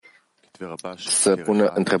să pună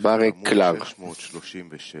întrebare clar.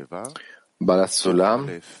 Bala Sulam,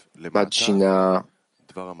 pagina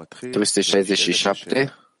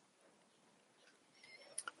 367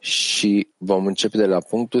 și vom începe de la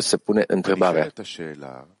punctul se pune întrebarea.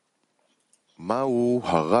 מהו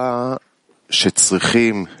הרע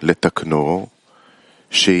שצריכים לתקנו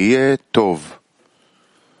שיהיה טוב?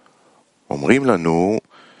 אומרים לנו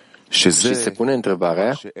שזה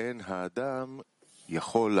שאין האדם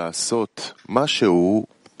יכול לעשות משהו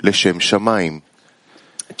לשם שמיים.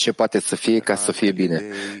 Ce poate să fie ca să fie bine?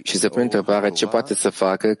 Și se pune întrebarea ce poate să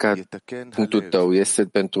facă ca punctul tău este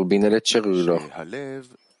pentru binele cerurilor.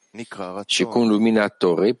 Și cum lumina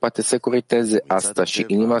Torei poate să corecteze asta și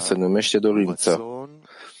inima se numește dorință.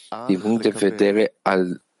 Din punct de vedere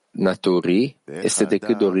al naturii, este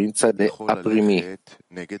decât dorința de a primi.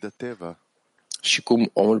 Și cum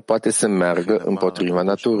omul poate să meargă împotriva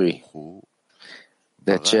naturii.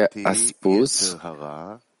 De aceea a spus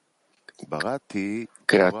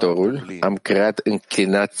Creatorul, am creat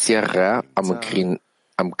înclinația rea,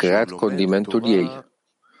 am creat condimentul ei.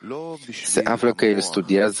 Se află că el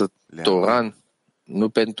studiază Toran nu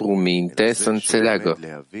pentru minte să înțeleagă,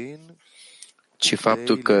 ci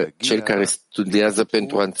faptul că cel care studiază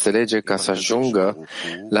pentru a înțelege ca să ajungă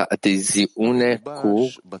la adeziune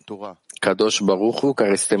cu Kadosh Baruch Hu,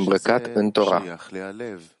 care este îmbrăcat în Torah,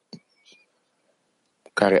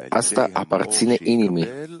 care asta aparține inimii.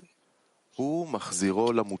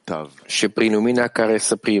 Și prin lumina care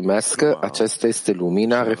să primească, aceasta este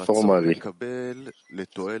lumina reformării.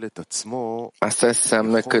 Asta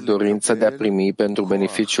înseamnă că dorința de a primi pentru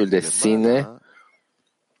beneficiul de sine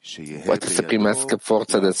poate să primească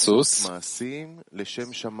forța de sus,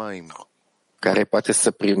 care poate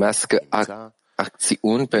să primească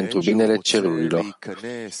acțiuni pentru binele cerurilor.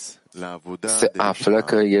 Se află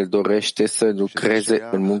că el dorește să lucreze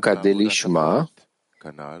în munca de lishma,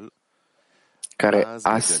 care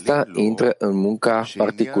asta intră în munca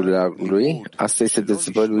particularului, asta este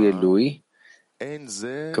dezvăluie lui,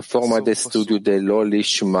 că forma de studiu de lo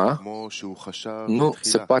lishma nu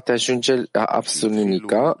se poate ajunge la absolut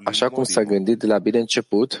nimica, așa cum s-a gândit de la bine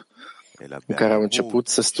început, în care au început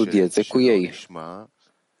să studieze cu ei.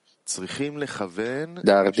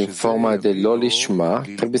 Dar din forma de lo lishma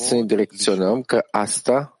trebuie să ne direcționăm că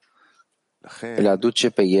asta îl aduce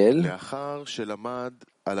pe el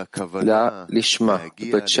la lishma,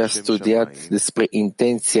 după ce a studiat despre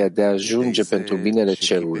intenția de a ajunge pentru binele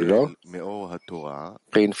cerurilor,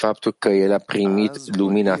 prin faptul că el a primit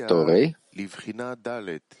lumina Torei,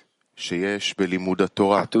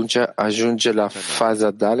 atunci ajunge la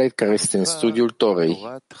faza Dalet, care este în studiul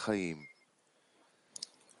Torei,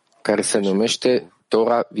 care se numește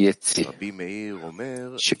Tora vieții.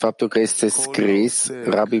 Și faptul că este scris,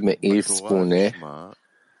 Rabbi Meir spune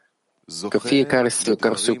că fiecare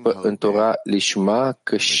care se ocupă în Torah lishma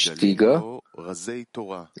câștigă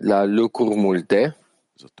la lucruri multe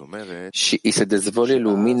și îi se dezvăluie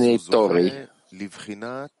luminei Torei.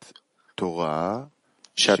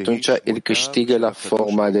 Și atunci el câștigă la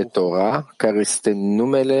forma de Torah, care este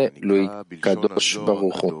numele lui Kadosh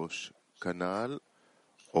Baruch Hu.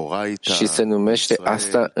 Și se numește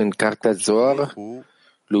asta în Cartea Zohar,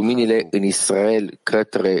 luminile în Israel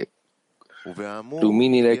către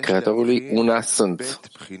luminile Creatorului una sunt.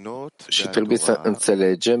 Și trebuie să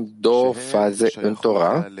înțelegem două faze în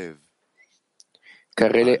Torah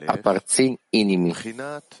care le aparțin inimii.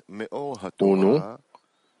 1.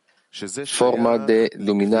 Forma de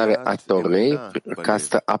luminare a Torei, că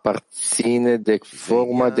asta aparține de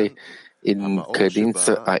forma de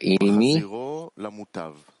credință a inimii,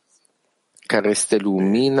 care este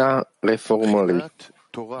lumina reformării.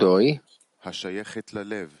 2.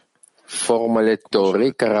 Formele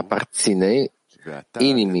Torei care aparține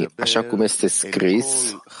inimii, așa cum este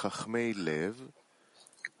scris,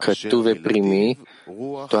 că tu vei primi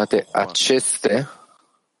toate aceste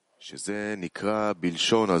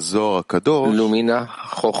lumina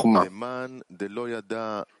Chochma,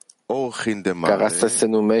 care asta se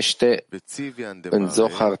numește în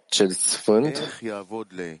Zohar cel Sfânt,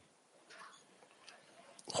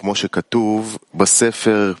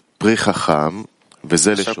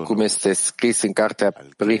 așa cum este scris în cartea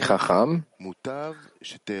Pri Chacham,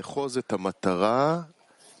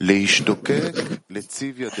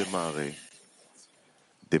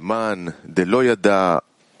 דמן דלא ידע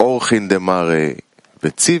אורחין דמרא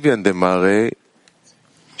וציוויין דמרא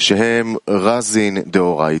שהם רזין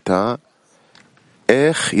דאורייתא,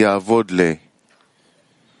 איך יעבוד לה?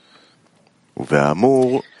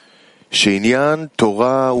 ובאמור שעניין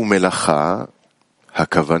תורה ומלאכה,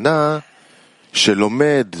 הכוונה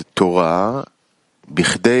שלומד תורה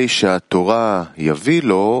בכדי שהתורה יביא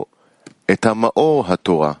לו את המאור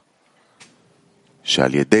התורה,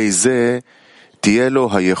 שעל ידי זה תהיה לו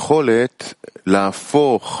היכולת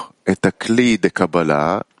להפוך את הכלי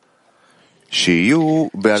דקבלה שיהיו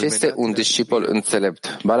Ce este un discipol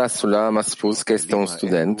înțelept? Bala Sulam a spus că este un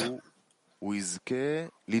student הוא יזכה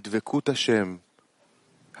לדבקות השם,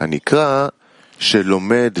 הנקרא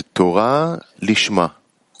שלומד תורה לשמה.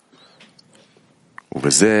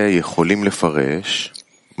 ובזה יכולים לפרש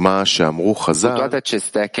מה שאמרו Cu חז"ל, toate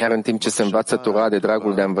acestea, chiar în timp ce se învață Tora de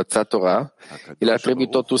dragul de a învăța Tora, el ar trebui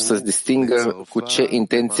totuși să-ți distingă cu ce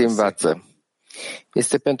intenție învață.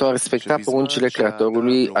 Este pentru a respecta poruncile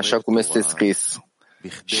Creatorului așa cum este scris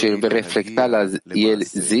și îl vei reflecta la el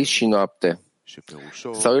zi și noapte.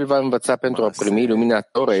 Sau el va învăța pentru a primi lumina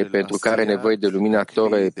Torei, pentru care are nevoie de lumina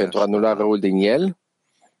Torei pentru a anula răul din el?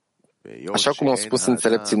 Așa cum au spus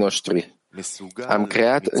înțelepții noștri. Am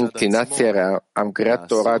creat înclinația rea, am creat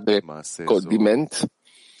Tora de condiment.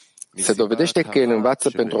 Se dovedește că el învață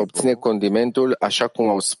pentru a obține condimentul, așa cum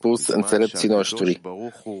au spus înțelepții noștri.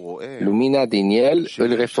 Lumina din el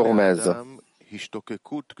îl reformează.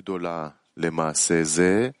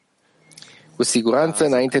 Cu siguranță,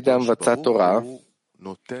 înainte de a învăța Tora,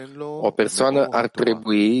 o persoană ar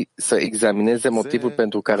trebui să examineze motivul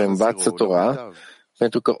pentru care învață Tora,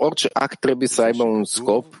 pentru că orice act trebuie să aibă un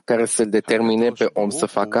scop care să-l determine pe om să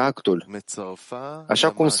facă actul.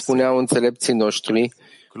 Așa cum spuneau înțelepții noștri,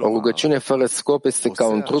 o rugăciune fără scop este ca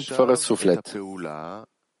un trup fără suflet.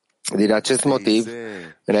 Din acest motiv,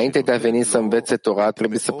 înainte de a veni să învețe Tora,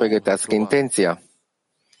 trebuie să pregătească intenția.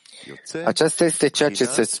 Aceasta este ceea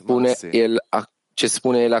ce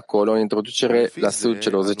spune el acolo în introducere la studiul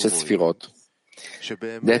celor 10 sfirot.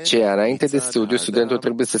 De aceea, înainte de studiu, studentul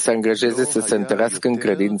trebuie să se angajeze să se întărească în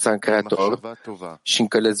credința în Creator și în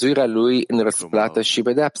călăzuirea lui în răsplată și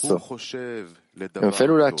pedeapsă. În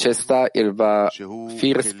felul acesta, el va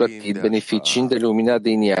fi răsplătit beneficiind de lumina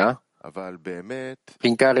din ea,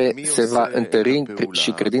 prin care se va întări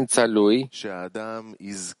și credința lui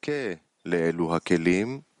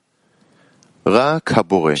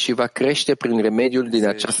și va crește prin remediul din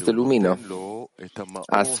această lumină.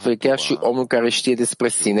 Astfel, chiar și omul care știe despre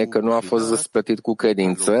sine că nu a fost răsplătit cu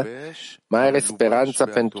credință, mai are speranța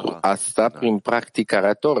pentru asta prin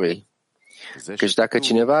practicarea Torei. Căci dacă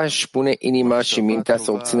cineva își pune inima și mintea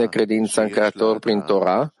să obțină credința în Creator prin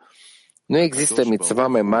Tora, nu există mitzvah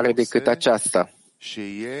mai mare decât aceasta.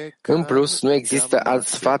 În plus, nu există alt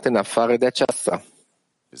sfat în afară de aceasta.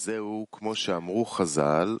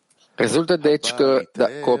 Rezultă deci că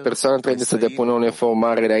o persoană trebuie să depună un efort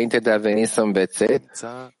mare înainte de a veni să învețe,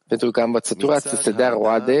 pentru ca învățătura să se dea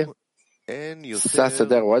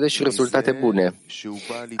roade și rezultate bune.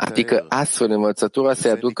 Adică astfel învățătura să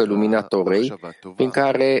aducă lumina Torei, prin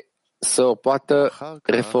care să o poată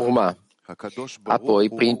reforma. Apoi,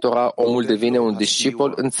 prin Tora, omul devine un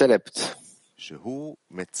discipol înțelept.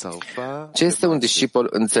 Ce este un discipol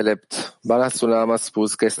înțelept? Bala Sulam a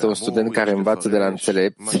spus că este un student care învață de la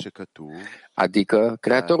înțelepți, adică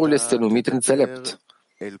Creatorul este numit înțelept,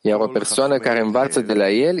 iar o persoană care învață de la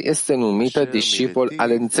el este numită discipol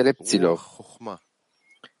al înțelepților.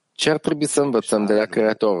 Ce ar trebui să învățăm de la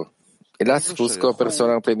Creator? El a spus că o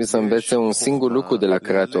persoană ar trebui să învețe un singur lucru de la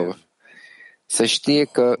Creator, să știe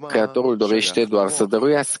că Creatorul dorește doar să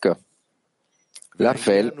dăruiască. La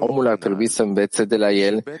fel, omul ar trebui să învețe de la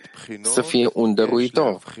el să fie un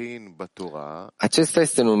dăruitor. Acesta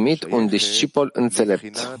este numit un discipol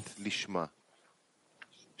înțelept.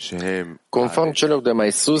 Conform celor de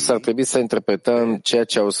mai sus, ar trebui să interpretăm ceea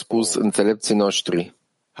ce au spus înțelepții noștri.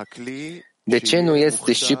 De ce nu este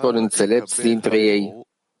discipol înțelept dintre ei?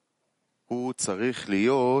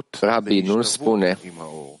 Rabinul spune,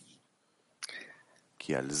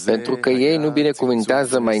 pentru că ei nu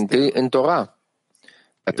binecuvintează mai întâi în Tora.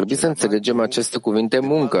 Ar trebui să înțelegem aceste cuvinte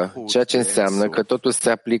muncă, ceea ce înseamnă că totul se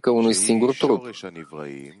aplică unui singur trup.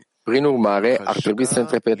 Prin urmare, ar trebui să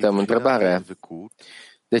interpretăm întrebarea.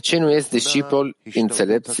 De ce nu este discipol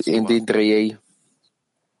înțelept dintre ei?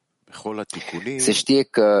 Se știe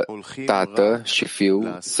că tată și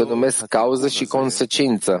fiu se numesc cauză și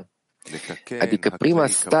consecință, adică prima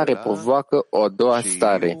stare provoacă o a doua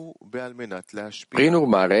stare. Prin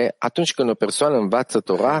urmare, atunci când o persoană învață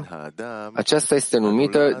Tora, aceasta este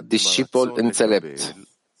numită discipol înțelept.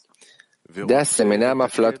 De asemenea, am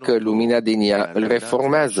aflat că lumina din ea îl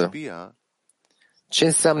reformează. Ce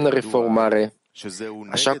înseamnă reformare?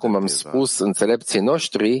 Așa cum am spus înțelepții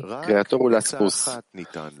noștri, Creatorul a spus,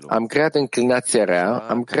 am creat înclinația rea,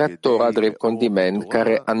 am creat Tora drept condiment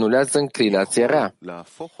care anulează înclinația rea.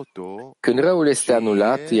 Când răul este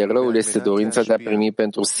anulat, iar răul este dorința de a primi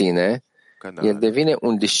pentru sine, el devine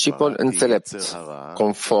un discipol înțelept,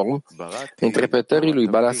 conform interpretării lui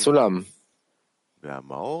Baal HaSulam.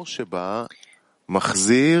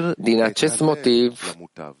 Din acest motiv,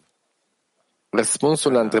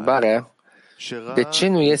 răspunsul la întrebarea de ce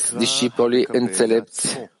nu ies discipolii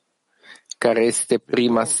înțelepți, care este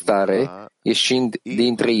prima stare, ieșind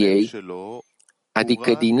dintre ei,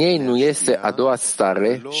 adică din ei nu iese a doua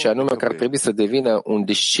stare, și anume că ar trebui să devină un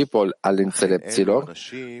discipol al înțelepților,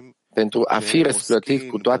 pentru a fi răsplătit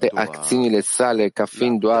cu toate acțiunile sale ca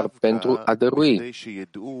fiind doar pentru a dărui.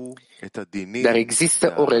 Dar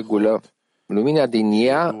există o regulă. Lumina din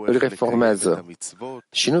ea îl reformează.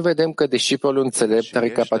 Și nu vedem că discipolul înțelept are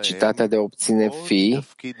capacitatea de a obține fii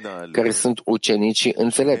care sunt ucenicii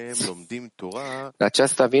înțelepți. La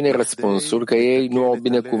aceasta vine răspunsul că ei nu au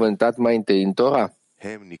binecuvântat mai întâi în Tora.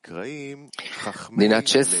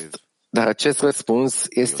 Dar acest răspuns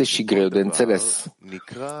este și greu de înțeles.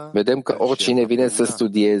 Vedem că oricine vine să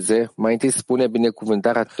studieze, mai întâi spune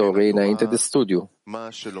binecuvântarea Torei înainte de studiu.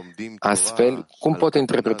 Astfel, cum pot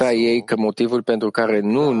interpreta ei că motivul pentru care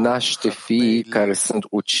nu naște fiii care sunt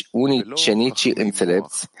ucenicii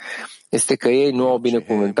înțelepți este că ei nu au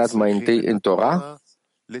binecuvântat mai întâi în Tora?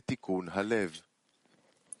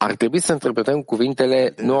 Ar trebui să interpretăm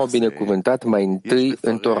cuvintele nu au binecuvântat mai întâi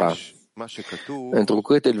în Tora,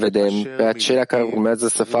 întrucât îl vedem pe acela care urmează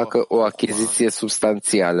să facă o achiziție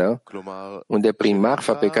substanțială, unde prin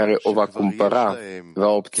marfa pe care o va cumpăra va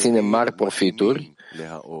obține mari profituri,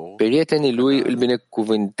 prietenii lui îl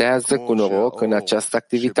binecuvântează cu noroc în această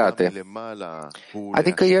activitate,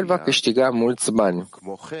 adică el va câștiga mulți bani.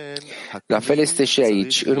 La fel este și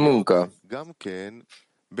aici, în muncă.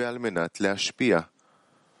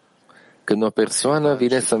 Când o persoană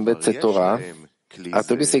vine să învețe Tora, ar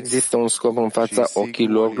trebui să existe un scop în fața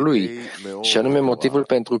ochilor lui, și anume motivul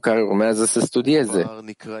pentru care urmează să studieze.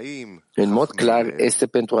 În mod clar, este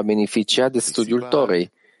pentru a beneficia de studiul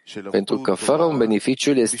Torei, pentru că fără un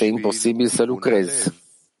beneficiu este imposibil să lucrezi.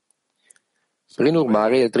 Prin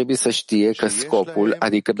urmare, el trebuie să știe că scopul,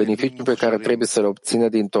 adică beneficiul pe care trebuie să-l obțină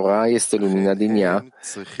din Tora, este lumina din ea,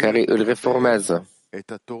 care îl reformează.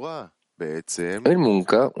 În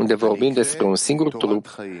muncă, unde vorbim despre un singur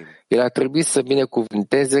trup, el ar trebui să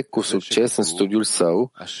binecuvânteze cu succes în studiul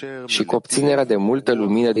său și cu obținerea de multă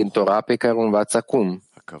lumină din Tora pe care o învață acum.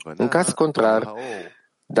 În caz contrar,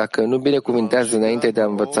 dacă nu binecuvântează înainte de a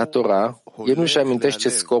învăța Tora, el nu-și amintește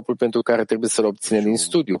scopul pentru care trebuie să-l obține din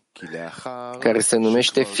studiu, care se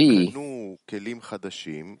numește fiii.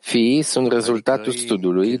 Fiii sunt rezultatul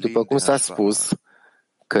studiului, după cum s-a spus,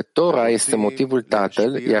 că Tora este motivul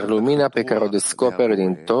Tatăl, iar lumina pe care o descoperă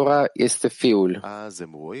din Tora este Fiul.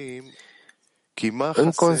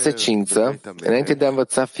 În consecință, înainte de a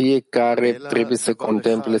învăța fiecare, trebuie să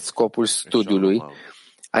contemple scopul studiului,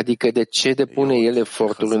 adică de ce depune el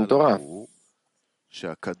efortul în Tora.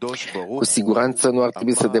 Cu siguranță nu ar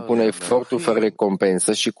trebui să depună efortul fără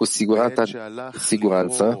recompensă și cu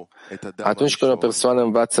siguranță, atunci când o persoană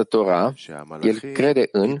învață Tora, el crede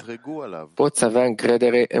poți avea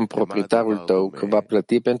încredere în proprietarul tău că va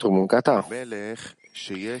plăti pentru munca ta.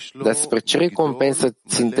 Despre ce recompensă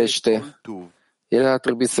țintește, el ar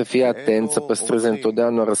trebui să fie atent să păstreze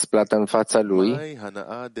întotdeauna răsplata în fața lui,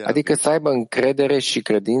 adică să aibă încredere și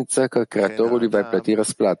credință că Creatorul îi va plăti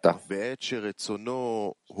răsplata.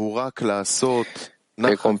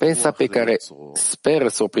 Recompensa pe care speră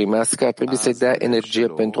să o primească ar trebui să-i dea energie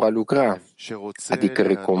pentru a lucra, adică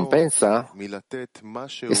recompensa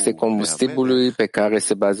este combustibilul pe care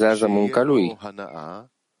se bazează munca lui.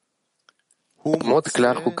 În mod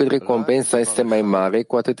clar, cu cât recompensa este mai mare,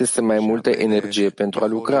 cu atât este mai multă energie pentru a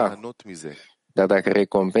lucra. Dar dacă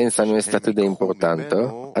recompensa nu este atât de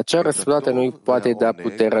importantă, acea răsplată nu îi poate da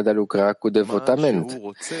puterea de a lucra cu devotament,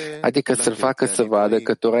 adică să-l facă să vadă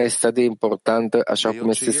că Tora este atât de importantă așa cum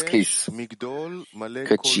este scris,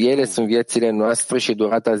 căci ele sunt viețile noastre și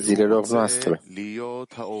durata zilelor noastre.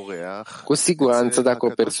 Cu siguranță, dacă o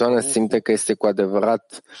persoană simte că este cu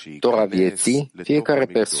adevărat Tora vieții, fiecare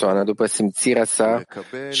persoană, după simțirea sa,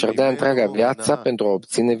 și-ar da întreaga viața pentru a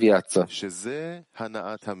obține viață.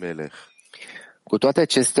 Cu toate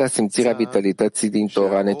acestea, simțirea vitalității din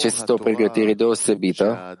Tora necesită o pregătire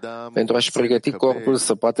deosebită pentru a-și pregăti corpul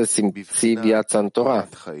să poată simți viața în Tora.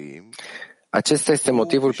 Acesta este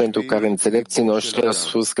motivul pentru care înțelepții noștri au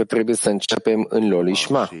spus că trebuie să începem în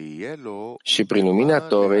Lolishma. Și prin lumina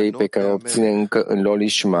Torei pe care o obține încă în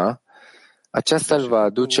Lolishma, aceasta îl va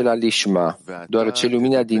aduce la Lishma, deoarece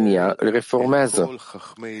lumina din ea îl reformează.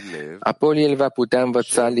 Apoi el va putea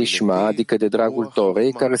învăța Lishma, adică de dragul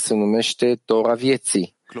Torei, care se numește Tora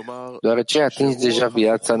vieții, deoarece a atins deja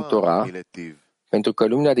viața în Tora, pentru că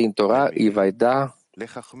lumina din Torah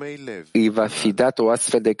îi va fi dat o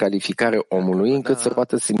astfel de calificare omului încât să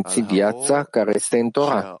poată simți viața care este în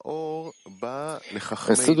Torah.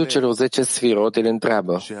 În studiul celor 10 sfirot, el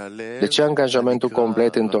întreabă: de ce angajamentul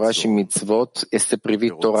complet în Torah și mitzvot este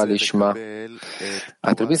privit Torah Lishma?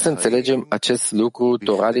 Ar trebui să înțelegem acest lucru,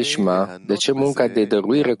 Torah Lishma, de ce munca de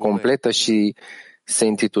dăruire completă și se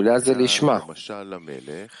intitulează Lishma.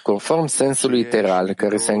 Conform sensului literal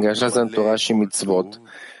care se angajează în Torah și mitzvot,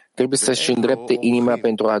 trebuie să-și îndrepte inima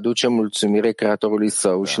pentru a aduce mulțumire Creatorului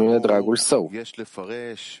său și nu de dragul său.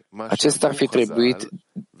 Acesta ar fi trebuit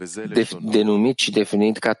denumit și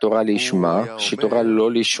definit ca Torah Lishma și Torah Lo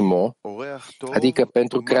Lishmo, adică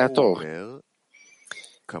pentru Creator.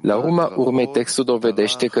 La urma urmei, textul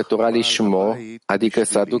dovedește că Torah Lishmo, adică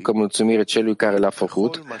să aducă mulțumire celui care l-a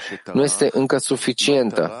făcut, nu este încă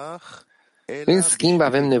suficientă. În schimb,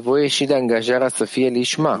 avem nevoie și de angajarea să fie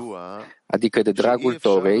Lishma, adică de dragul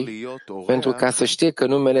Torei, pentru ca să știe că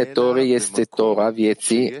numele Torei este Tora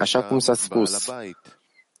vieții, așa cum s-a spus,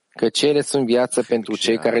 că cele sunt viață pentru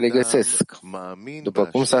cei care le găsesc. După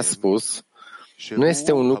cum s-a spus, nu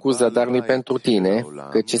este un lucru zadarnic pentru tine,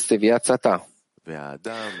 căci este viața ta.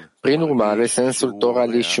 Prin urmare, sensul Torah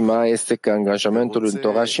Lishma este că angajamentul în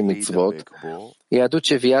Torah și mitzvot îi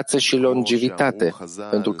aduce viață și longevitate,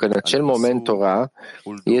 pentru că în acel moment Torah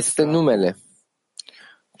este numele.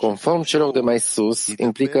 Conform celor de mai sus,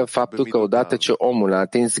 implică faptul că odată ce omul a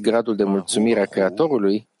atins gradul de mulțumire a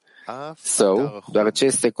Creatorului său, deoarece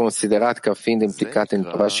este considerat ca fiind implicat în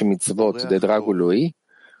Torah și mitzvot de dragul lui,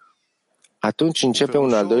 atunci începe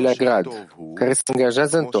un al doilea grad, care se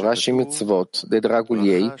angajează în Torah și mitzvot de dragul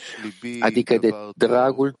ei, adică de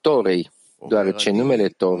dragul Torei, deoarece numele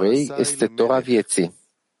Torei este Tora vieții.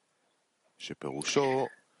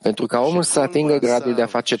 Pentru ca omul să atingă gradul de a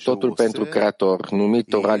face totul pentru Creator, numit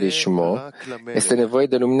Torah Lishmo, este nevoie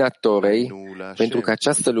de lumina Torei, pentru că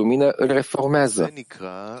această lumină îl reformează,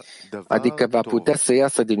 adică va putea să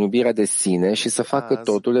iasă din iubirea de sine și să facă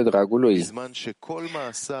totul de dragul lui.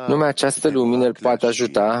 Numai această lumină îl poate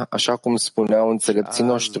ajuta, așa cum spuneau înțelepții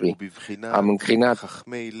noștri.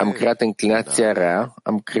 Am creat înclinația rea,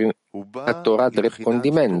 am creat Torah drept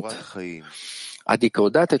condiment. Adică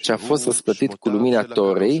odată ce a fost răsplătit cu lumina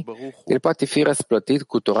Torei, el poate fi răsplătit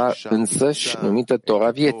cu Torah însăși, numită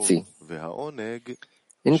Torah vieții.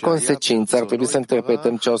 În consecință, ar trebui să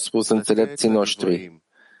interpretăm ce au spus înțelepții noștri.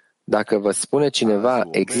 Dacă vă spune cineva,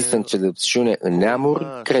 există înțelepciune în neamuri,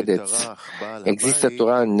 credeți. Există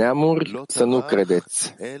Torah în neamuri, să nu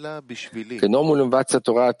credeți. Când omul învață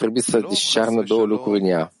Torah, ar trebui să discearnă două lucruri în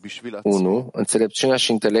ea. 1. Înțelepciunea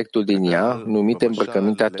și intelectul din ea, numite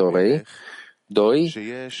îmbrăcămintea Torei. 2.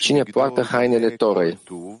 Cine poartă hainele Torei.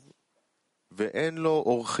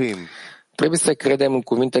 Trebuie să credem în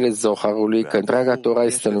cuvintele Zoharului că întreaga Torah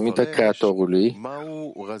este numită Creatorului,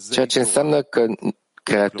 ceea ce înseamnă că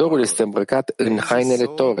Creatorul este îmbrăcat în hainele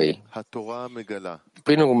Torei.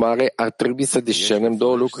 Prin urmare, ar trebui să discernem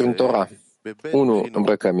două lucruri în Torah. 1.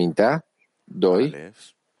 Îmbrăcămintea. 2.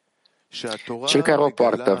 Cel care o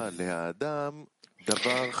poartă.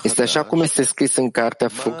 Este așa cum este scris în cartea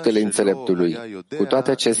Fructele Înțeleptului. Cu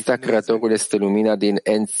toate acestea, Creatorul este lumina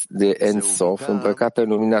de Ensof, îmbrăcată în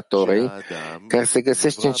lumina Torei, care se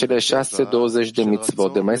găsește în cele 620 de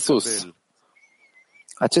mitzvot de mai sus.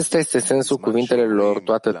 Acesta este sensul cuvintelor lor,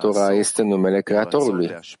 toată Torah este numele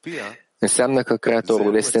Creatorului. Înseamnă că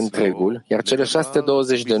Creatorul este întregul, iar cele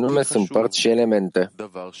 620 de nume sunt părți și elemente.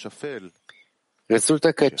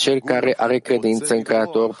 Rezultă că cel care are credință în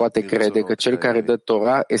Creator poate crede că cel care dă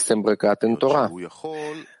Torah este îmbrăcat în Torah.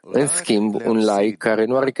 În schimb, un laic care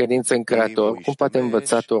nu are credință în Creator, cum poate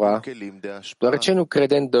învăța Torah? Deoarece nu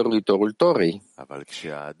crede în dăruitorul Torei.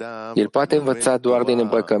 El poate învăța doar din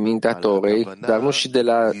îmbrăcămintea Torei, dar nu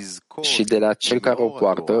și de la cel care o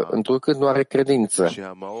poartă, întrucât nu are credință.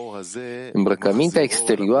 Îmbrăcămintea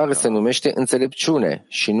exterioară se numește înțelepciune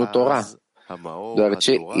și nu Torah,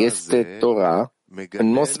 deoarece este Torah, în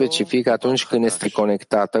mod specific atunci când este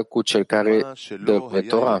conectată cu cel care dă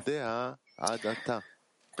Torah.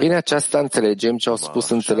 Prin aceasta înțelegem ce au spus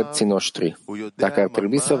înțelepții noștri. Dacă ar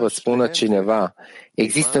trebui să vă spună cineva,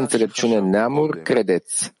 există înțelepciune în neamuri,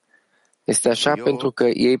 credeți. Este așa pentru că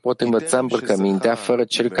ei pot învăța îmbrăcămintea fără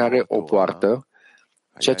cel care o poartă,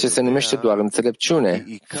 ceea ce se numește doar înțelepciune,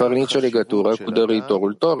 fără nicio legătură cu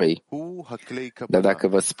dăruitorul Torei. Dar dacă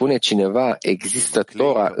vă spune cineva, există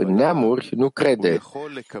Torah în neamuri, nu crede,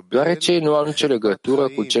 deoarece nu au nicio legătură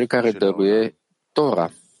cu cel care dăruie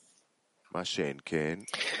Torah.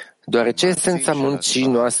 Deoarece esența muncii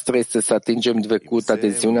noastre este să atingem dvecut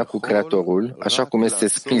adeziunea cu Creatorul, așa cum este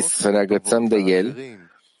scris, să ne agățăm de El,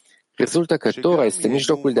 rezultă că Tora este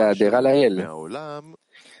mijlocul de a adera la el.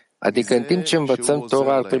 Adică în timp ce învățăm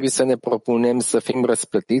Tora, ar trebui să ne propunem să fim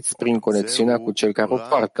răsplătiți prin conexiunea cu cel care o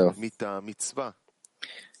poartă.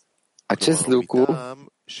 Acest lucru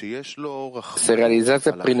se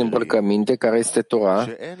realizează prin îmbrăcăminte, care este Tora,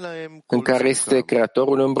 în care este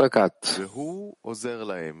Creatorul îmbrăcat.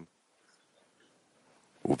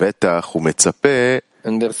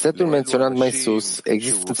 În versetul menționat mai sus,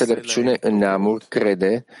 există înțelepciune în neamuri,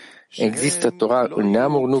 crede, există Tora în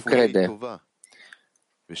neamuri, nu crede.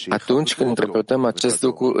 Atunci când interpretăm acest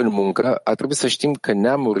lucru în muncă, ar trebui să știm că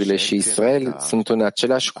neamurile și Israel sunt în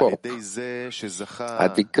același corp.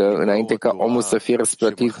 Adică, înainte ca omul să fie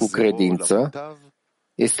răsplătit cu credință,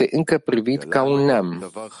 este încă privit ca un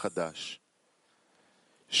neam.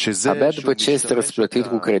 Abia după ce este răsplătit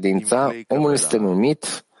cu credința, omul este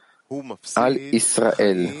numit al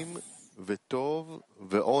Israel.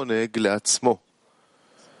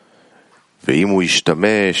 ואם הוא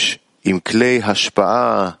ישתמש עם כלי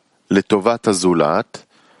השפעה לטובת הזולת,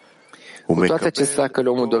 cu toate acestea, că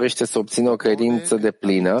omul dorește să obțină o credință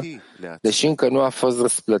deplină, deși încă nu a fost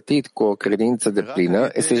răsplătit cu o credință deplină,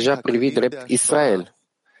 este deja privit drept Israel.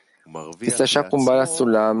 Este așa cum Bala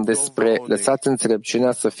Sulam despre lăsați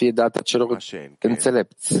înțelepciunea să fie dată celor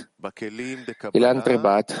înțelepți. El a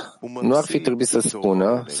întrebat, nu ar fi trebuit să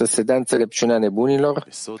spună să se dea înțelepciunea nebunilor?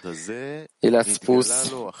 El a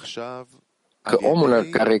spus că omul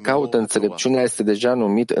care caută înțelepciunea este deja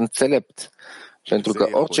numit înțelept, pentru că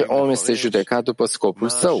orice om este judecat după scopul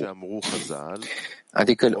său.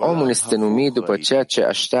 Adică omul este numit după ceea ce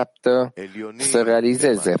așteaptă să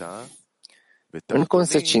realizeze. În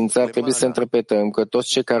consecință, ar trebui să interpretăm că toți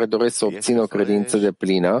cei care doresc să obțină o credință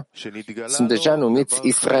deplină sunt deja numiți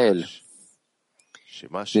Israel.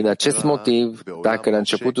 Din acest motiv, dacă la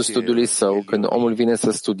începutul studiului său, când omul vine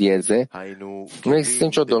să studieze, nu există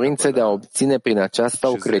nicio dorință de a obține prin aceasta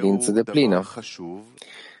o credință deplină,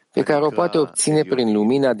 pe care o poate obține prin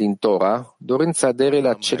lumina din Tora, dorind să adere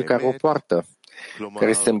la cel care o poartă, care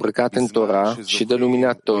este îmbrăcat în Tora și dă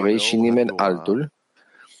lumina Torei și nimeni altul.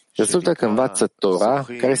 Rezultă că învață Tora,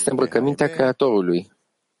 care este îmbrăcămintea Creatorului.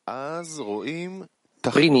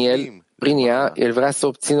 Prin ea, el vrea să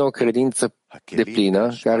obțină o credință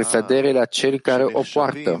deplină, care să adere la cel care o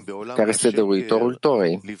poartă, care este dăruitorul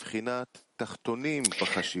Torei.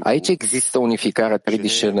 Aici există unificarea trei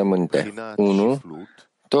discernământe. 1.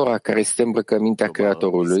 Tora, care este îmbrăcămintea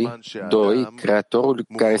Creatorului. 2. Creatorul,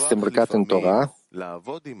 care este îmbrăcat în Tora.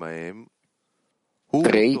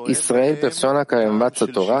 3. Israel, persoana care învață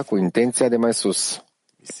Tora cu intenția de mai sus.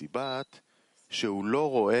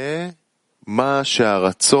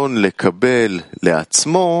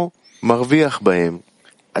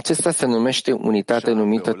 Acesta se numește unitate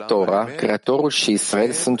numită Tora, Creatorul și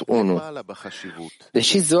Israel sunt unu.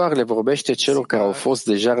 Deși Zohar le vorbește celor care au fost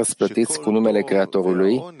deja răsplătiți cu numele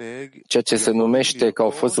Creatorului, ceea ce se numește că au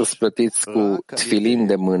fost răsplătiți cu tfilin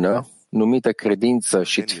de mână, numită credință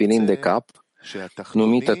și tfilin de cap,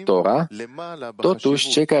 numită Tora, totuși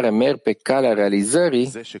cei care merg pe calea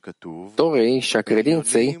realizării Torei și a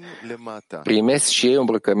credinței primesc și ei o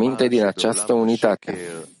îmbrăcăminte din această unitate.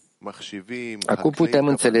 Acum putem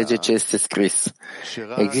înțelege ce este scris.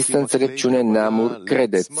 Există înțelepciune în neamuri,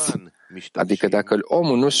 credeți. Adică dacă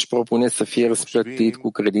omul nu își propune să fie răsplătit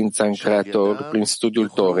cu credința în Creator prin studiul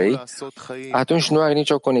Torei, atunci nu are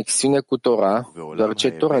nicio conexiune cu Tora, deoarece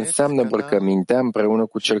Tora înseamnă îmbrăcămintea împreună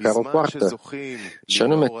cu cel care o poartă, și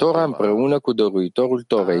anume Tora împreună cu dăruitorul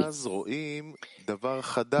Torei.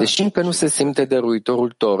 Deși încă nu se simte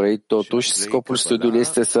dăruitorul Torei, totuși scopul studiului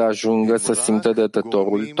este să ajungă să simtă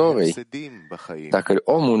dătătorul Torei. Dacă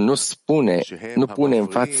omul nu pune în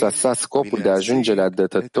fața sa scopul de a ajunge la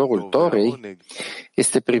dătătorul Torei,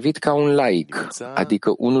 este privit ca un laic,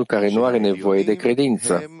 adică unul care nu are nevoie de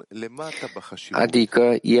credință.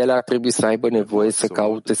 Adică el ar trebui să aibă nevoie să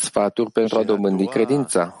caute sfaturi pentru a dobândi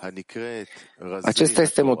credința. Acesta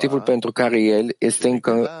este motivul pentru care el este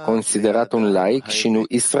încă considerat un laic și nu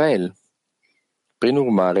Israel. Prin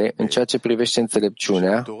urmare, în ceea ce privește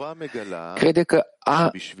înțelepciunea, crede că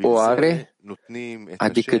o are,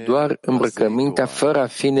 adică doar îmbrăcămintea fără a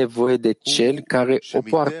fi nevoie de cel care o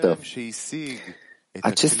poartă.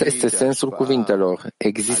 Acesta este sensul cuvintelor.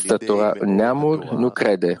 Există Tora în neamuri, nu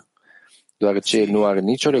crede, deoarece el nu are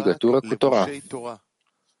nicio legătură cu Tora.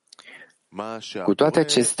 Cu toate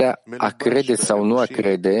acestea, a crede sau nu a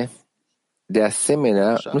crede, de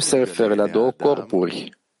asemenea, nu se referă la două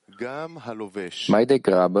corpuri. Mai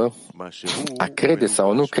degrabă, a crede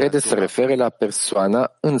sau nu crede se referă la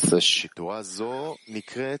persoana însăși.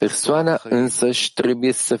 Persoana însăși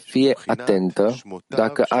trebuie să fie atentă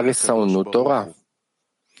dacă are sau nu Tora.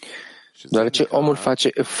 Deoarece omul face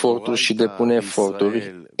eforturi și depune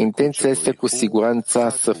eforturi, intenția este cu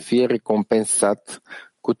siguranță să fie recompensat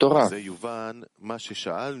cu Torah.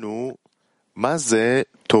 מה זה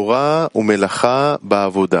תורה ומלאכה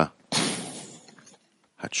בעבודה?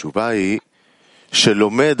 התשובה היא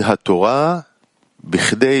שלומד התורה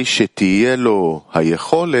בכדי שתהיה לו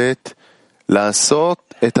היכולת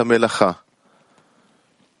לעשות את המלאכה,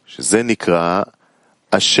 שזה נקרא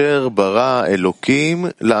אשר ברא אלוקים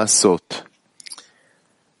לעשות.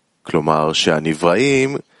 כלומר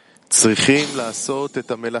שהנבראים צריכים לעשות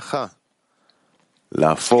את המלאכה.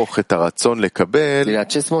 להפוך את הרצון לקבל. Din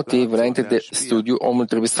acest motiv, înainte de studiu, omul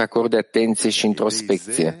trebuie să acorde atenție și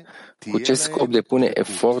introspecție. Cu ce scop depune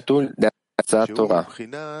efortul de a învăța Torah?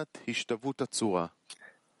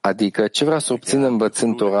 Adică ce vrea să obțină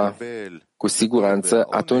învățând Torah? Cu siguranță,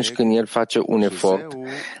 atunci când el face un efort,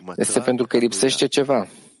 este pentru că lipsește ceva.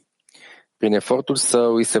 Prin efortul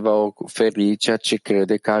său îi se va oferi ceea ce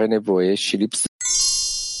crede că are nevoie și lipsește.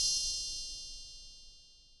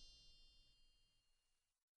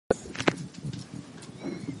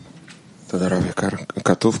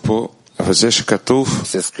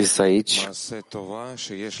 Se scris aici,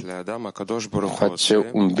 face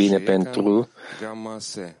un bine pentru,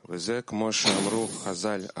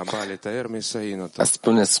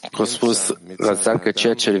 a spus Razal că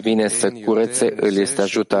ceea ce vine să curețe îl este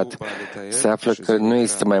ajutat. Se află că nu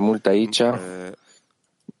este mai mult aici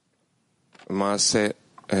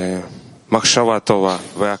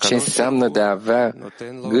ce înseamnă de a avea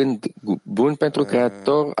gând bun pentru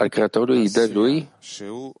Creator, al Creatorului îi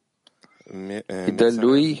dă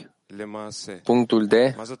lui punctul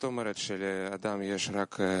de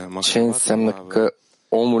ce înseamnă că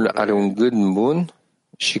omul are un gând bun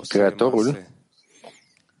și Creatorul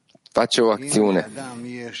face o acțiune.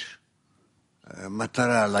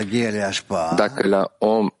 Dacă la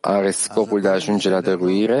om are scopul de a ajunge la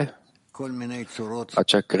dăruire,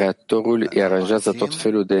 acea Creatorul îi aranjează tot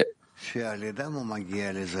felul de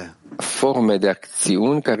forme de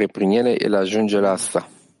acțiuni care prin ele el ajunge la asta.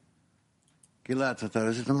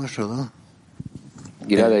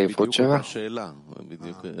 Gilad, ai făcut ceva?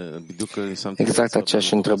 Exact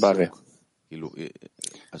aceeași întrebare.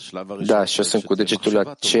 Da, și eu sunt cu degetul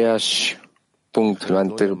la aceeași punct. La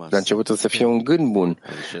început să fie un gând bun.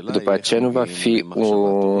 După aceea nu va fi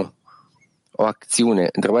o acțiune.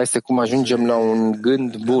 Întrebarea este cum ajungem la un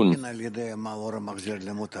gând bun.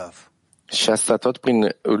 Și asta tot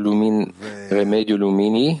prin remediul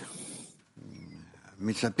luminii.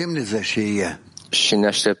 Și ne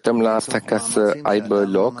așteptăm la asta ca să aibă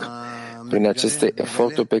loc prin aceste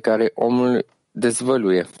eforturi pe care omul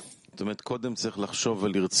dezvăluie.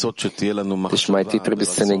 Deci mai întâi trebuie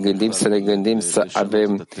să ne gândim să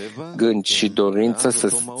avem gând și dorință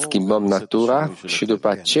să schimbăm natura și după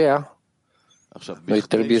aceea noi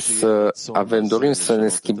trebuie să avem dorință să ne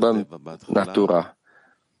schimbăm natura.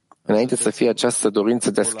 Înainte să fie această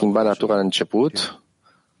dorință de a schimba natura la început,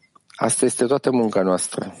 asta este toată munca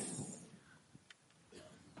noastră.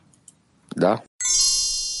 Da?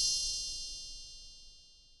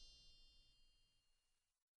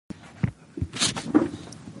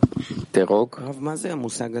 Te rog.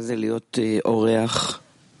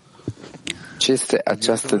 Ce este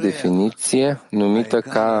această definiție numită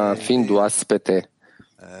ca fiind oaspete?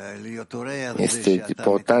 Este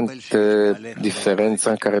important diferența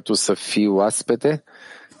în care tu să fii oaspete?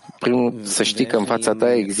 Primul, să știi că în fața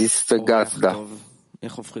ta există gazda.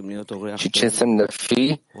 Și ce înseamnă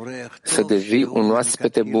să devii un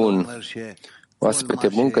oaspete bun. Oaspete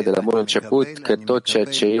bun, că de la bun început, că tot ceea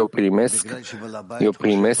ce eu primesc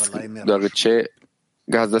deoarece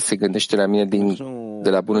gazda se gândește la mine de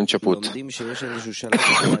la bun început.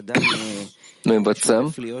 Noi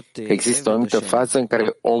învățăm că există o anumită fază în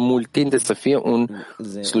care omul tinde să fie un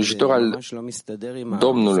slujitor al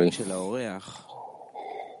Domnului.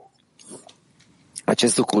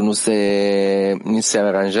 Acest lucru nu se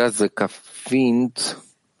aranjează ca fiind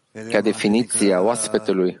ca definiția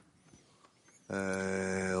oaspetelui.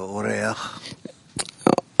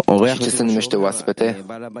 Și ce se numește oaspete?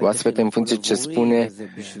 Oaspete în funcție ce spune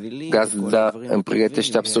gazda îmi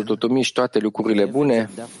pregătește absolut totul și toate lucrurile bune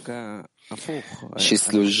și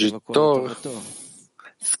slujitor,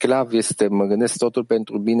 sclav este, mă gândesc totul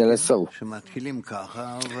pentru binele său.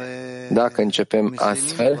 Dacă începem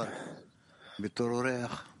astfel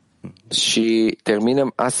și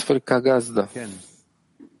terminăm astfel ca gazdă.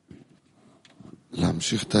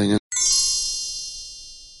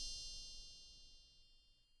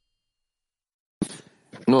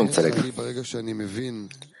 Nu înțeleg.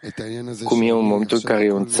 Cum eu, în momentul în care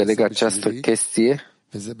eu înțeleg această chestie,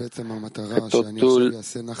 că totul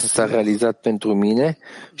s-a realizat pentru mine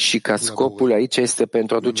și că scopul aici este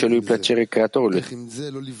pentru a aduce lui plăcere Creatorului.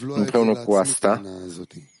 Împreună cu asta,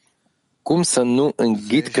 cum să nu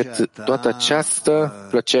înghit toată această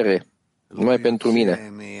plăcere numai pentru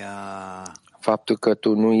mine? Faptul că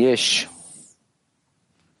tu nu ești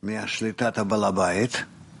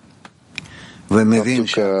faptul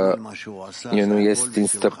că eu nu este în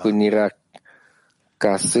stăpânirea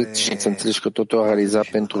casă și să înțelegi că totul a realizat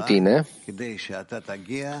pentru tine,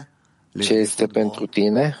 ce este pentru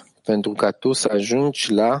tine, pentru ca tu să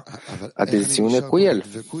ajungi la adeziune cu el.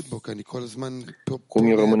 Cum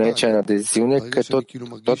eu rămân aici în adeziune, că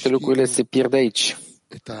toate lucrurile se pierd aici.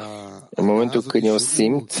 În momentul când eu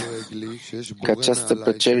simt că această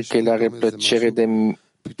plăcere, că el are plăcere de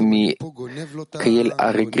mine, că el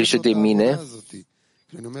are grijă de mine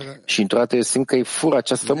și într-o dată eu simt că îi fură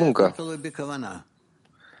această muncă.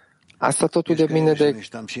 Asta totul depinde de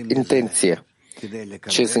intenție.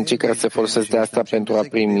 Ce sunt cei care se folosesc de asta pentru a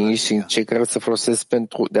primi și cei care se folosesc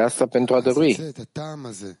de asta pentru a dărui.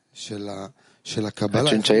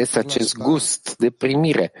 Atunci este acest gust de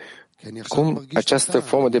primire. Cum această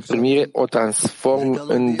formă de primire o transform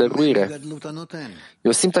în dăruire.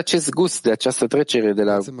 Eu simt acest gust de această trecere de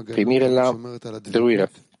la primire la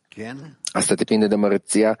dăruire. Asta depinde de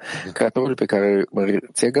măreția Creatorului pe care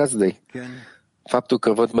măreția gazdei. Faptul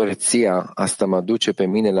că văd măreția, asta mă duce pe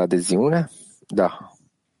mine la adeziune? Da.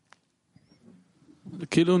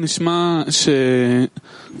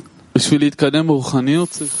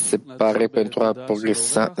 Se pare pentru a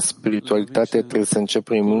progresa spiritualitatea trebuie să încep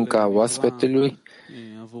prin munca oaspetelui,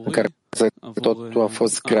 în care totul a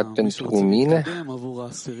fost creat pentru mine,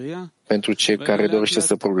 pentru cei care dorește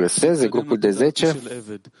să progreseze, grupul de 10,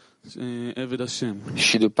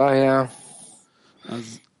 și după aia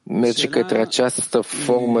merge către această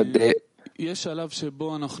formă de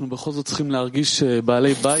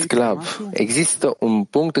sclav. Există un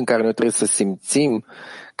punct în care noi trebuie să simțim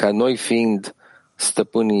ca noi fiind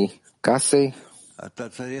stăpânii casei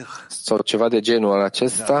sau ceva de genul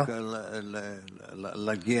acesta.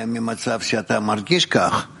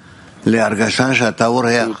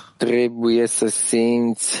 Tu trebuie să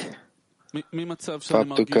simți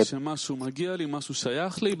faptul că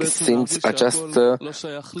simți această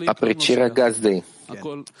apreciere a gazdei,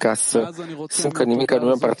 ca să simt că nimic nu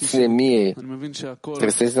aparține mie.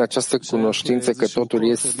 Trebuie să în această cunoștință că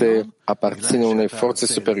totul aparține unei forțe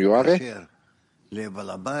superioare,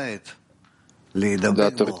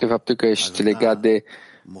 datorită faptului că ești legat de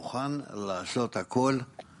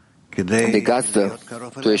gazdă,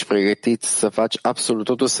 tu ești pregătit să faci absolut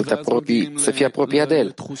totul, să te apropii, să fii apropiat de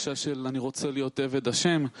el.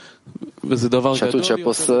 Și atunci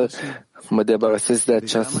pot să mă debarasez de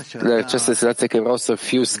această senzație că vreau să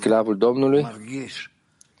fiu sclavul Domnului.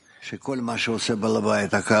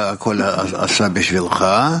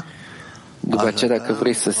 După aceea, dacă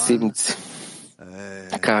vrei să simți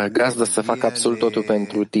ca gazda să facă absolut totul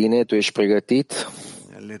pentru tine, tu ești pregătit,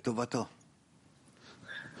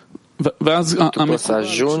 tu poți să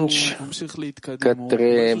ajungi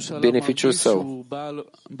către beneficiul său.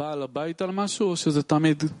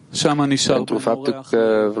 Pentru faptul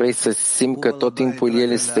că vrei să simți că tot timpul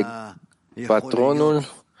el este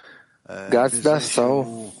patronul, gazda,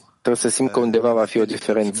 sau trebuie să simți că undeva va fi o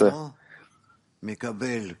diferență.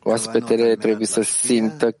 Oaspetele trebuie să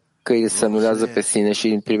simtă că el se anulează pe sine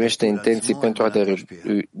și primește intenții pentru a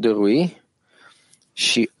dărui,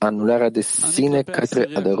 și anularea de sine către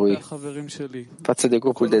a dărui față de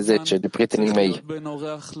grupul de 10, de prietenii mei.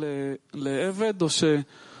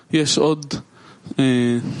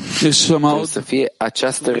 Trebuie să fie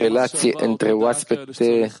această relație între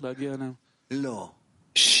oaspete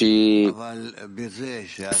și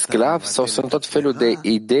sclav, sau sunt tot felul de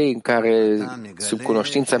idei în care, sub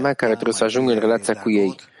cunoștința mea, care trebuie să ajung în relația cu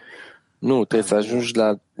ei. Nu, trebuie să ajungi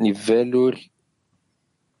la niveluri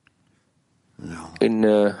în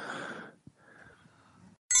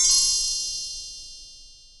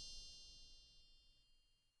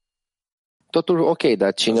totul ok,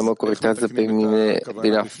 dar cine mă corectează pe mine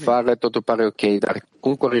din afară, totul pare ok, dar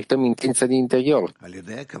cum corectăm intenția din interior?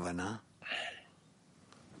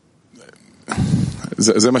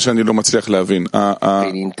 זה מה שאני לא מצליח להבין.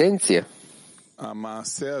 Prin intenție.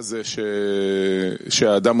 המעשה הזה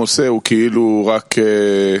שהאדם עושה הוא כאילו רק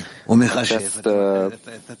această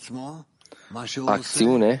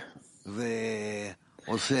acțiune,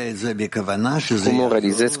 cum o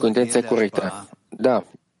realizez cu intenția corectă? Da,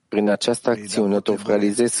 prin această acțiune o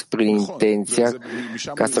realizez prin intenția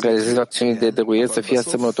ca să realizez acțiunea de dăruire să fie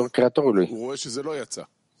asemănător Creatorului.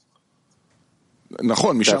 Dar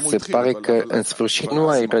se pare că în sfârșit nu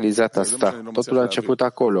ai realizat asta. Totul a început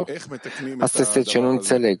acolo. Asta este ce nu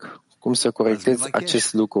înțeleg. Cum să corectez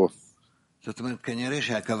acest lucru?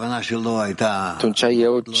 Atunci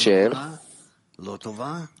eu cer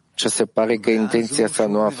și se pare că intenția sa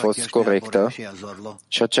nu a fost corectă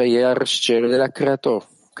și aceea iarăși cere de la Creator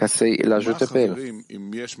ca să-l ajute pe el.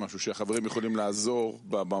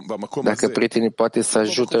 Dacă prietenii poate să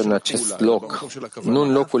ajute în acest loc, nu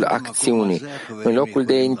în locul acțiunii, în locul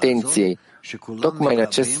de intenției, tocmai în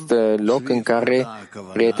acest loc în care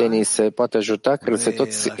prietenii se poate ajuta, care se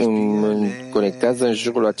toți conectează în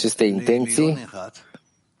jurul acestei intenții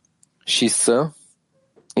și să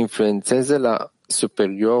influențeze la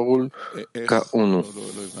superiorul ca unul.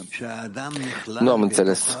 Nu am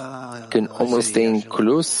înțeles. Când omul este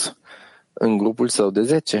inclus în grupul său de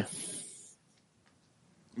 10.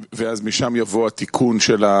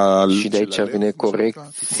 Și de aici vine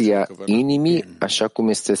corecția inimii, așa cum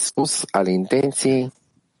este spus, al intenției.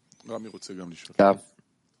 Da.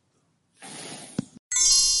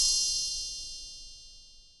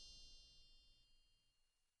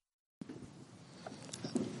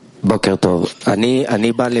 בוקר טוב.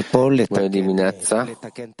 אני בא לפה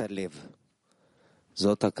לתקן את הלב.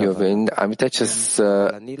 Eu am venit aici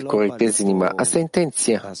să corectez inima. Asta e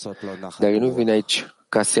intenția. Dar eu nu vin aici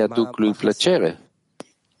ca să-i aduc lui plăcere.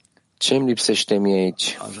 Ce îmi lipsește mie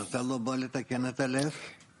aici?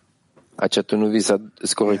 Aceea tu nu vii să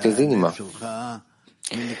corectezi inima.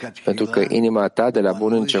 Pentru că inima ta de la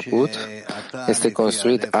bun început este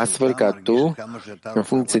construit astfel ca tu, în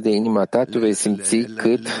funcție de inima ta, tu vei simți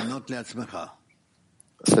cât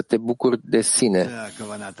să te bucuri de sine,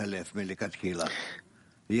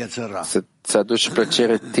 să-ți aduci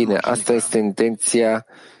plăcere tine. Asta este intenția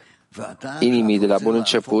inimii de la bun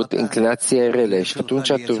început, inclinației rele. Și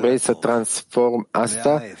atunci tu vrei să transformi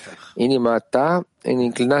asta, inima ta, în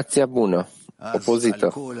inclinația bună,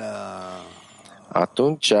 opozită.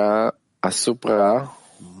 Atunci, asupra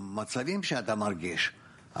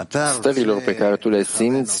stărilor pe care tu le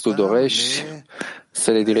simți, tu dorești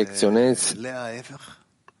să le direcționezi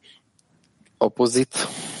opozit,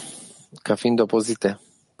 ca fiind opozite.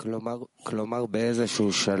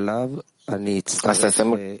 Asta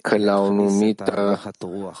înseamnă că la o anumită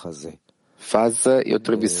fază eu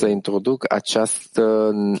trebuie să introduc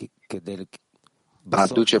această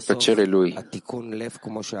aduce plăcere lui,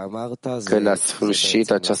 că la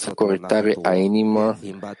sfârșit această corectare a inimă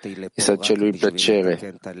este celui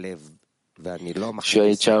plăcere. Și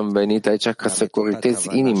aici am venit aici ca să corectez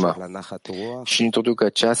inima și introduc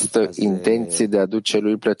această intenție de a aduce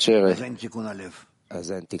lui plăcere.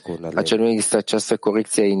 Aceea nu există această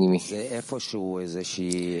corecție a inimii.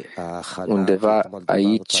 Undeva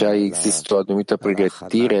aici există o anumită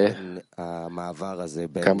pregătire,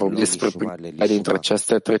 că am vorbit despre pregătirea dintre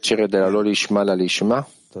această trecere de la lo lishma la lishma?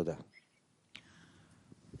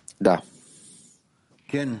 Da.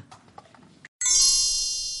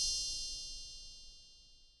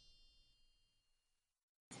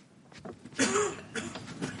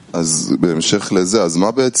 אז בהמשך לזה, אז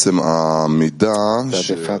מה בעצם המידה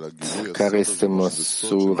care este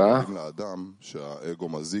măsura לאדם שהאגו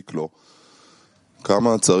מזיק לו,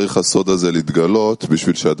 כמה צריך הסוד הזה להתגלות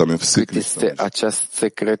בשביל שאדם יפסיק este acest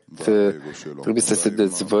secret trebuie să se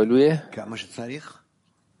dezvăluie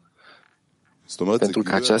pentru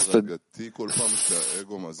că această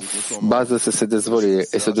bază să se dezvăluie.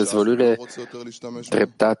 Este o dezvăluire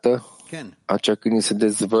treptată, aceea când se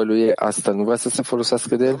dezvăluie, asta nu vrea să se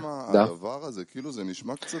folosească de el? Da.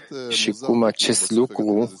 Și cum acest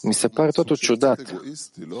lucru mi se pare totul ciudat,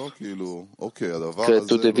 că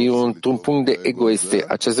tu devii un punct de egoist.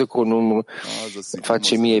 Acest lucru nu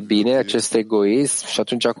face mie bine, acest egoism, și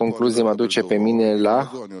atunci concluzia mă duce pe mine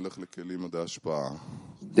la...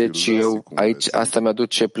 Deci eu aici, asta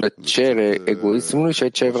mi-aduce plăcere egoismului și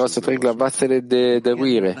aici vreau să trec la vasele de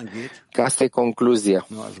dăruire. Că asta e concluzia.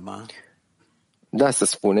 Da, să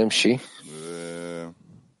spunem și...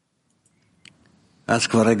 אז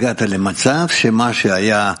כבר הגעת למצב שמה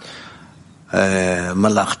שהיה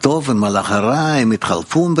מלאך טוב ומלאך הרע, הם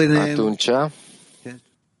התחלפו ביניהם. Atunci,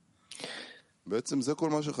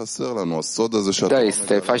 da,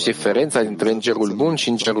 este, faci diferența dintre îngerul bun și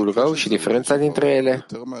îngerul rău și diferența dintre ele.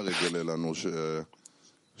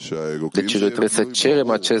 Deci noi trebuie să cerem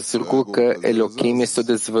acest lucru, că Elohim este o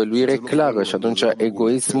dezvăluire clară și atunci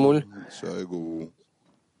egoismul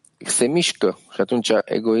se mișcă și atunci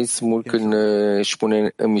egoismul când își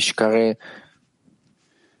pune în mișcare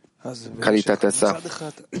calitatea sa.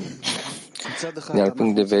 Din alt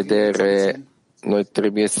punct de vedere, noi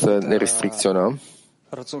trebuie să ne restricționăm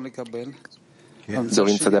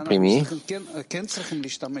dorința de a primi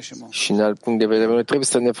și în alt punct de vedere noi trebuie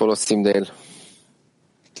să ne folosim de el.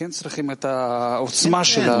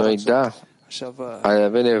 Noi, da,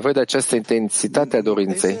 avem nevoie de această intensitate a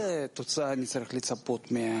dorinței.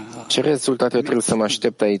 Ce rezultate eu trebuie să mă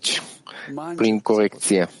aștept aici prin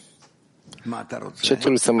corecție? Ce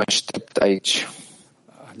trebuie să mă aștept aici?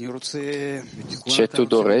 Ce tu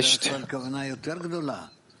dorești?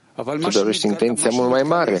 Tu dorești intenția mult mai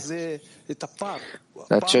mare.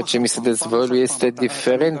 Dar ceea ce mi se dezvăluie este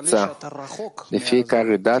diferența de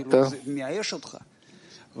fiecare dată.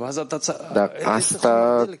 Dar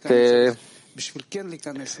asta te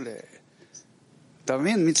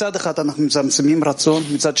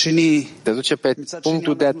duce pe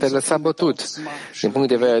punctul de a te lăsa bătut. Din punct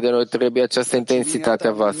de vedere de noi trebuie această intensitate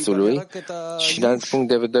a vasului și din alt punct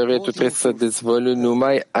de vedere tu trebuie să dezvălui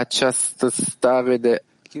numai această stare de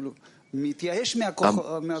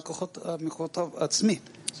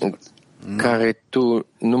care tu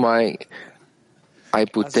nu mai ai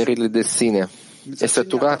puterile de sine. E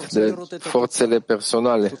săturat de forțele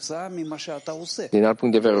personale. Din alt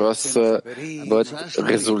punct de vedere, vreau să văd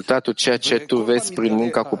rezultatul, ceea ce tu vezi prin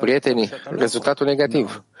munca cu prietenii, rezultatul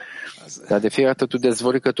negativ. Dar de fiecare dată tu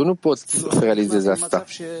dezvolți că tu nu poți să realizezi asta.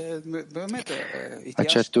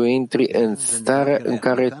 Aceea tu intri în starea în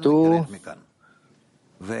care tu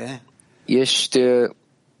ești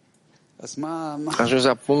ajungi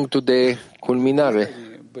la punctul de culminare,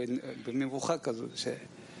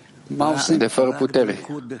 de fără putere.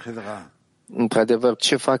 Într-adevăr,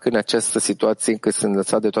 ce fac în această situație încât sunt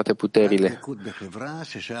lăsat de toate puterile?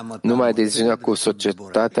 Numai adeziunea cu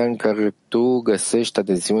societatea în care tu găsești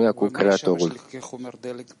adeziunea cu Creatorul.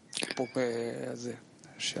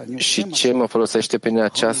 Și ce mă folosește prin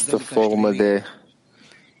această formă de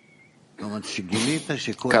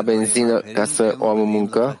ca benzină ca să o am în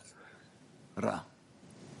muncă?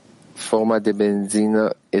 Forma de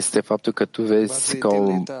benzină este faptul că tu vezi ca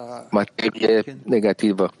o materie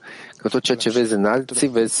negativă. Că tot ceea ce vezi în alții,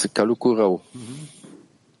 vezi ca lucru rău.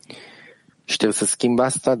 Și trebuie să schimbi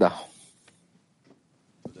asta? Da.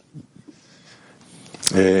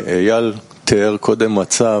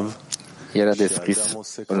 El a descris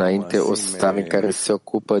înainte o stare care se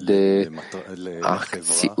ocupă de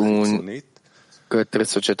acțiuni către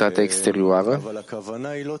societatea exterioară,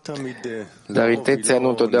 dar intenția nu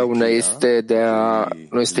întotdeauna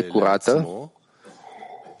nu este curată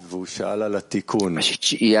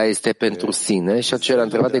și ea este pentru sine și aceea a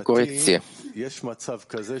întrebat de corecție.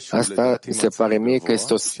 Asta mi se pare mie că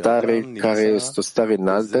este o stare care este o stare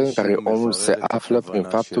înaltă în care omul se află prin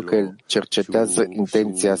faptul că el cercetează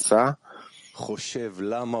intenția sa,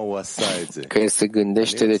 că el se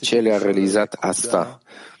gândește de ce el a realizat asta.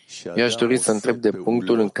 Eu aș dori să întreb de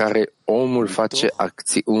punctul în care omul face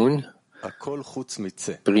acțiuni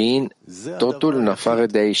prin totul în afară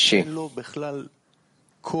de a ieși.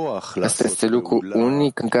 Asta este lucru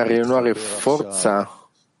unic în care el nu are forța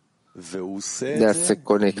de a se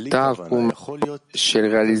conecta acum și el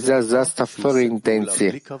realizează asta fără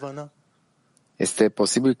intenție. Este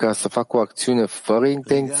posibil ca să facă o acțiune fără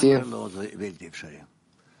intenție?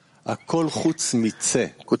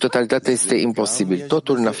 Cu totalitate este imposibil.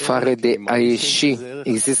 Totul în afară de a ieși.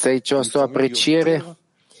 Există aici o apreciere?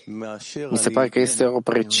 Mi se pare că este o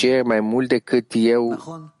apreciere mai mult decât eu.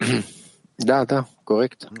 Da,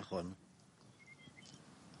 corect.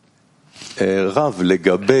 Rav,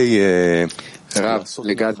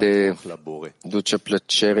 legat de duce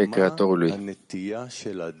plăcere Creatorului.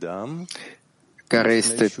 Care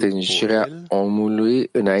este tânjirea omului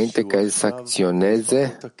înainte ca el să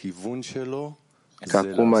acționeze, că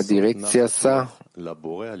acum direcția sa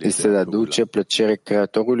este de a duce plăcere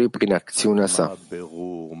Creatorului prin acțiunea sa.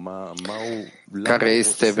 Care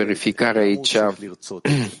este verificarea aici?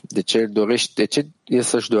 De ce el dorește? De ce el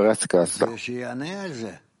să-și dorească asta?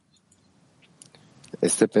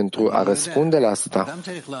 Este pentru a răspunde la asta.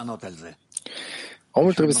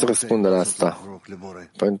 Omul trebuie să răspundă la asta.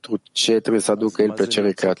 Pentru ce trebuie să aducă el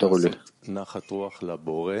plăcere Creatorului?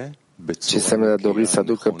 Ce înseamnă de a dori să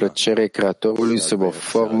aducă plăcere Creatorului sub o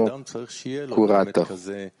formă curată,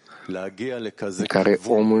 în care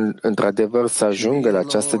omul, într-adevăr, să ajungă la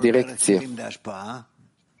această direcție,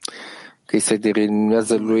 că îi se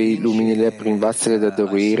dirinează lui luminile prin vasele de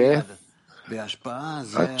dăruire,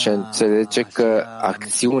 aceea înțelege că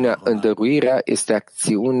dăruirea este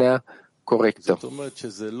acțiunea corectă.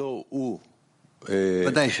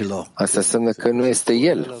 Asta înseamnă că nu este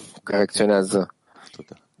el care acționează.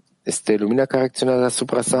 Este lumina care acționează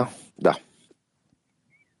asupra sa? Da.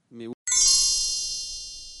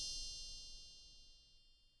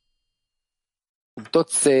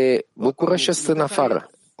 toți se bucură și sunt în afară.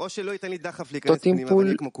 Tot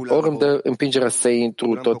timpul ori îmi dă împingerea să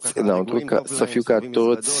intru toți înăuntru, ca să fiu ca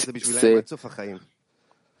toți,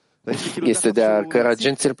 este de a căra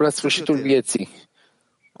gențel până la sfârșitul vieții.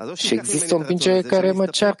 Și există o împingere care mă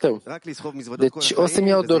ceartă. Deci o să-mi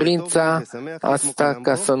iau dorința asta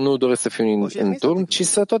ca să nu doresc să fiu în turn, ci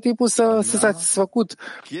să tot timpul să satisfăcut,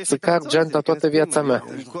 să car geanta toată viața mea.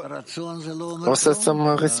 O să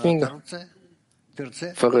mă respingă.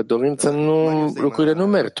 Fără dorință lucrurile nu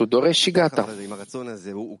merg. Tu dorești și gata.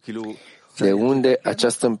 De unde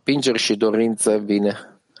această împingere și dorință vine?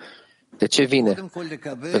 De ce vine?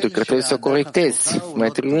 Pentru că trebuie să o corectezi. Mai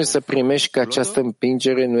trebuie să primești că această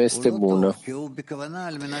împingere nu este bună.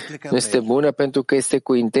 Nu este bună pentru că este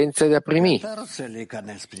cu intenția de a primi.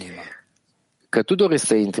 Că tu dorești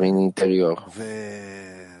să intri în interior,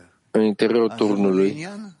 în interiorul turnului.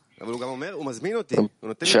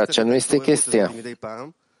 Și aceea nu este chestia.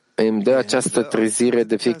 Îmi dă această trezire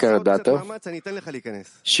de fiecare dată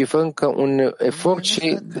și fă încă un efort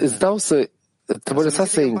și îți dau te voi lăsa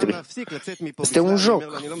să intri. Este un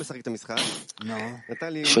joc.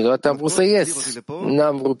 Și deodată am vrut să ies.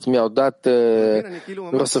 N-am vrut, mi-au dat,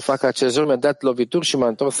 vreau să fac acest joc, mi-a dat lovituri și m-am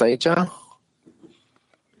întors aici.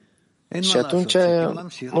 Și atunci,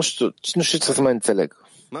 nu știu ce să mai înțeleg.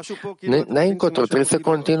 N-ai încotro, trebuie să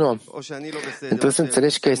continuăm. Trebuie să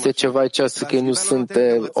înțelegi că este ceva aici, că nu sunt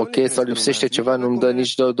ok sau lipsește ceva, nu-mi dă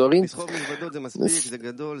nici de dorință.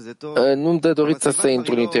 Nu-mi dă dorință să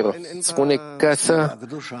intru în interior. Spune ca să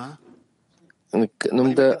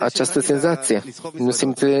nu-mi dă această senzație. Nu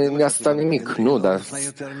simt în asta nimic. Nu,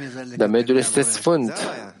 dar mediul este sfânt.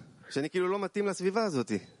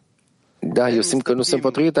 Da, eu simt că nu sunt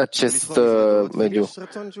potrivit acest mediu.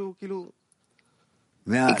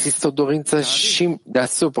 Există o dorință și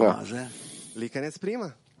deasupra.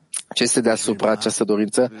 Ce este deasupra această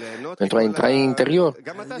dorință? Pentru a intra în interior,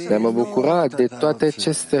 de a mă bucura de toate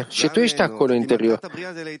acestea. Și tu ești acolo în interior.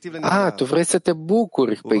 Tu vrei să te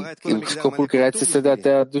bucuri. Păi scopul creației este de a te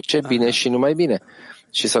aduce bine și numai bine.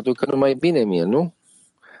 Și să aducă numai bine mie, nu?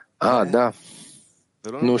 Da.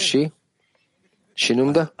 Nu și? Și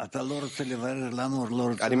nu-mi dă?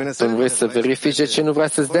 Tu nu vrei să verifice ce nu vrea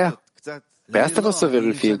să-ți dea? Pe asta vreau să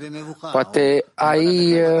verific. Poate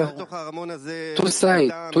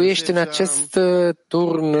tu ești în acest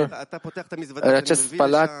turn, în acest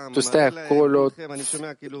palat, tu stai acolo,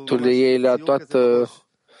 tu le iei la toată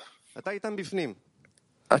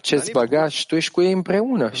acest bagaj, tu ești cu ei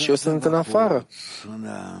împreună și eu sunt în afară.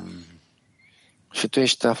 Și tu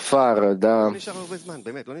ești afară, da.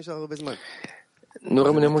 Nu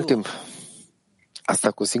rămâne mult timp.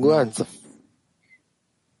 Asta cu siguranță.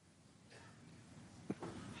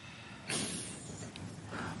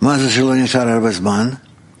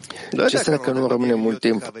 Ce înseamnă că nu rămâne mult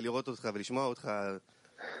timp?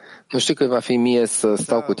 Nu știu cât va fi mie să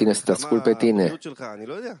stau cu tine, să te ascult pe tine.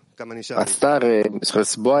 Astare,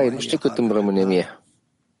 războaie, nu știu cât îmi rămâne mie.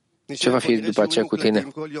 Ce va fi după aceea cu tine?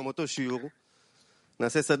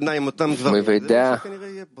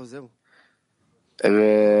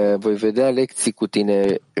 Voi vedea lecții cu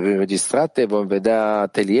tine înregistrate, vom vedea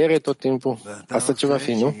ateliere tot timpul. Asta ce va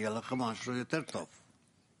fi, nu?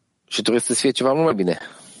 Și trebuie să fie ceva mult mai bine.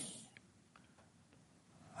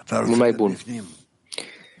 Mult mai bun.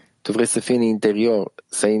 Tu vrei să fii în interior,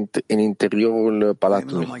 să intri în interiorul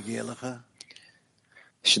palatului.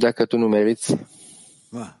 Și dacă tu nu meriți?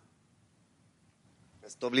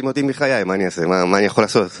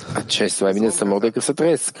 Ce este mai bine să mor decât să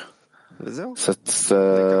trăiesc?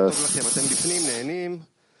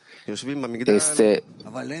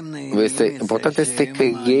 Important este că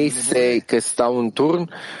ei că stau în turn,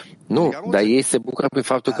 nu, dar ei se bucură prin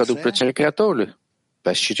faptul că aduc plăcere Creatorului.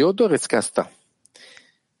 Dar și eu doresc asta.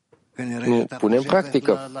 Nu, pune în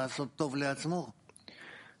practică.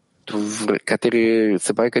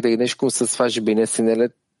 Se pare că te gândești cum să-ți faci bine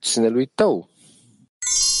sinelui tău.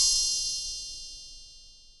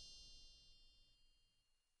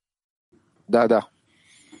 Da.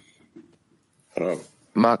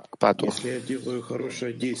 Мак 4. Если я делаю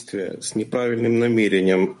хорошее действие с неправильным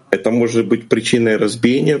намерением, это может быть причиной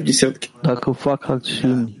разбиения в десятке? Dacă fac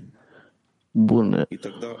acțiuni bune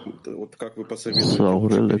sau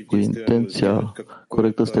rele cu intenția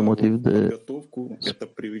corectă, este motiv de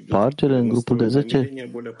spargere în grupul de 10?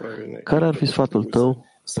 Care ar fi sfatul tău?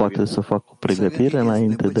 Poate să fac o pregătire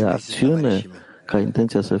înainte de acțiune, ca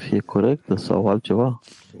intenția să fie corectă sau altceva?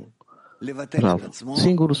 Rav,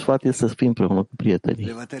 singurul sfat este să fii împreună cu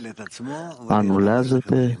prietenii.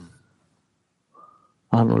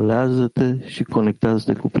 Anulează-te și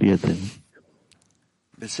conectează-te cu prietenii.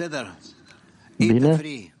 Bine?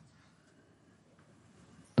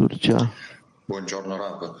 Turcia. Buongiorno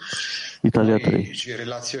Rab. Italia Noi 3. ci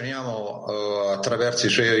relazioniamo attraverso i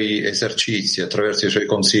suoi esercizi, attraverso i suoi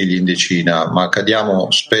consigli in decina, ma cadiamo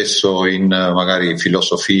spesso in magari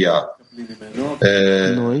filosofia.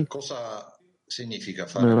 Noi Cosa significa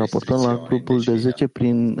fare ne raportăm la restrizioni in grupul de decina? 10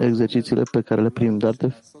 prin exercițiile pe care le primim, dar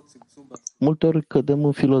de multe ori cădem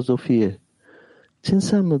în filozofie. Ce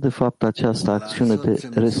înseamnă de fapt această acțiune de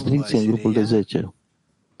restricție în grupul de 10?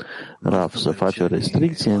 Raf, să faci o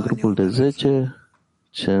restricție în grupul de 10,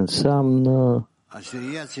 ce înseamnă?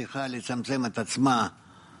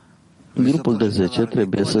 Grupul de 10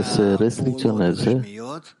 trebuie să se restricționeze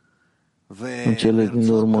în cele din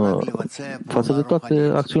urmă față de toate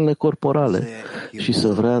acțiunile corporale și să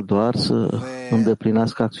vrea doar să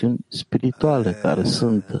îndeplinească acțiuni spirituale care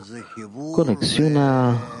sunt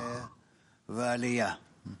conexiunea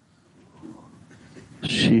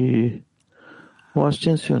și o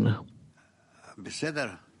ascensiune.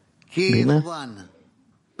 Bine?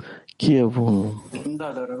 Kiev 1.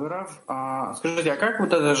 Да, дорогой Рав, скажите, а как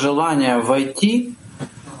вот это желание войти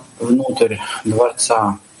внутрь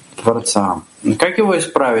Творца, как его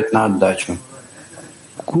исправить на отдачу?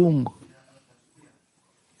 Cum?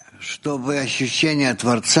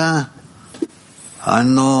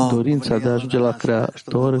 Dorința de a ajunge la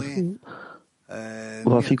Creator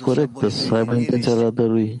va fi corectă, să aibă intenția de a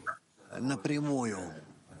dărui.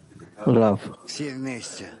 Rav,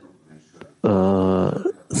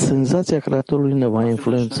 senzația Creatorului ne va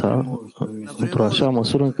influența într-o așa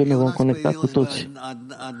măsură încât ne vom conecta cu toți.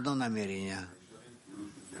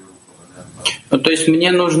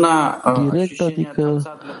 Direct, adică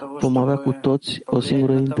vom avea cu toți o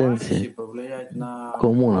singură intenție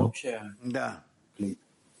comună.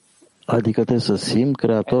 Adică trebuie să simt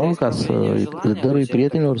Creatorul ca să le dărui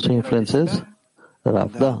prietenilor să influențez?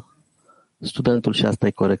 Rav, da. Studentul, și asta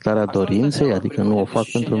e corectarea dorinței, adică nu o fac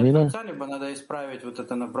pentru mine?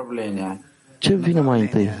 Ce vine mai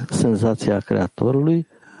întâi? Senzația Creatorului?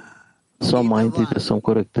 Sau mai întâi trebuie să-mi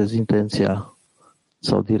corectez intenția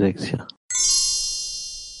sau direcția?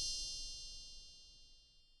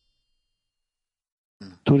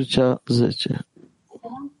 Turcia 10.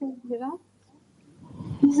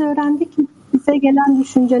 Biz öğrendik ki bize gelen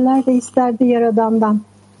düşünceler de ister de Yaradan'dan.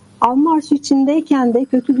 Alma arzu içindeyken de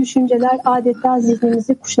kötü düşünceler adeta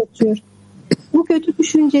zihnimizi kuşatıyor. Bu kötü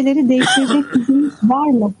düşünceleri değiştirecek gücümüz var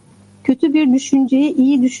mı? Kötü bir düşünceyi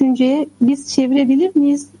iyi düşünceye biz çevirebilir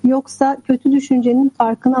miyiz? Yoksa kötü düşüncenin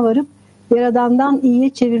farkına varıp Yaradan'dan iyiye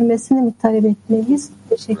çevirmesini mi talep etmeliyiz?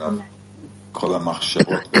 Teşekkürler.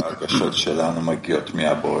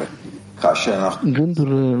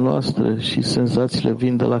 Gândurile noastre și senzațiile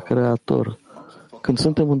vin de la Creator. Când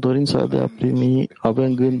suntem în dorința de a primi,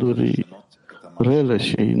 avem gânduri rele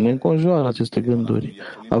și ne înconjoară aceste gânduri.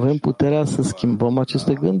 Avem puterea să schimbăm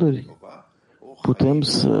aceste gânduri? Putem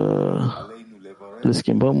să le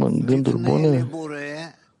schimbăm în gânduri bune?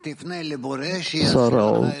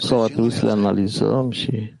 Sau ar trebui să le analizăm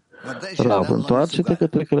și Rav, întoarce-te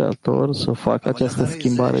către Creator să facă această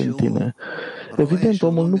schimbare în tine. Evident,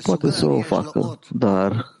 omul nu poate să o facă,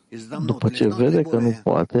 dar după ce vede că nu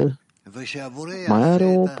poate, mai are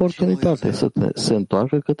o oportunitate să se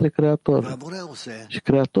întoarcă către Creator. Și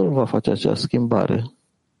Creatorul va face acea schimbare.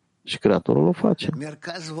 Și Creatorul o face.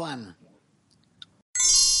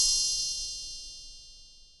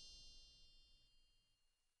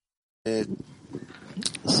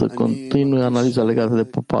 Să continui analiza legată de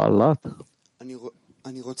Popa Alat.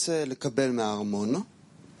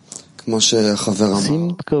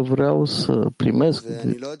 Simt că vreau să primesc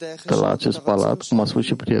de la acest palat, cum a spus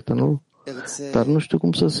și prietenul, dar nu știu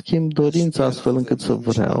cum să schimb dorința astfel încât să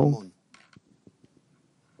vreau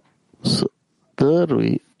să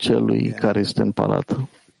dărui celui care este în palat.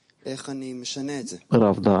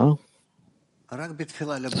 Rav, da?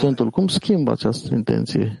 Sfântul, cum schimb această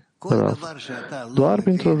intenție? Rav, doar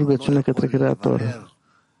printr-o rugăciune către Creator.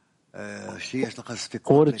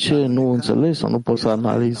 Orice nu înțelegi sau nu poți să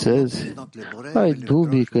analizezi, ai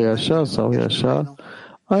dubii că e așa sau e așa,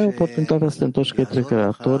 ai oportunitatea să te întorci către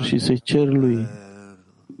Creator și să-i ceri lui.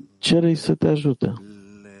 Cere-i să te ajute.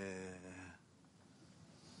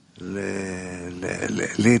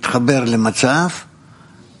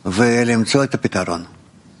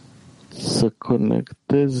 Să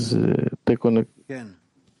conecteze,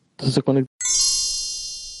 să se conecteze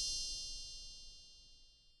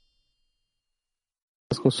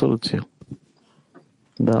o soluție.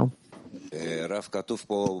 Da.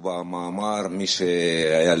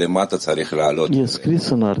 E scris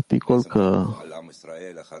în articol că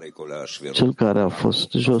cel care a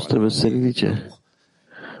fost jos trebuie să se ridice.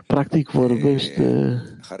 practic vorbește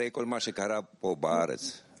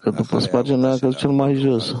că după spargerea ne-a căzut cel mai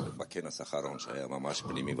jos.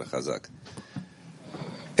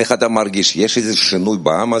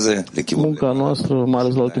 Munca noastră, mai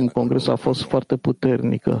ales la ultimul congres, a fost foarte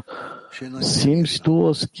puternică. Simți tu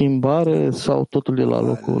o schimbare sau totul e la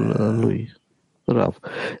locul lui? Rav.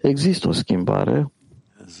 Există o schimbare,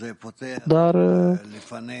 dar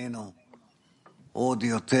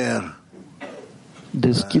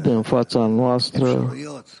deschide în fața noastră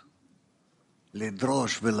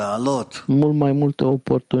mult mai multe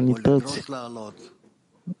oportunități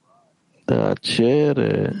de a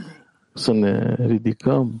cere să ne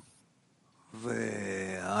ridicăm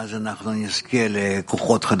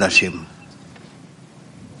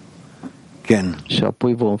și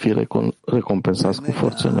apoi vom fi recompensați cu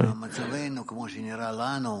forțe noi.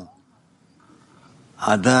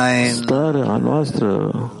 Starea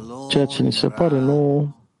noastră, ceea ce ni se pare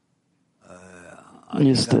nou,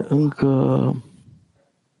 este încă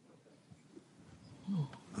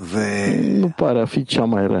nu pare a fi cea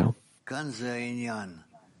mai rea.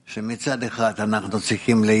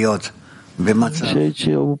 Și aici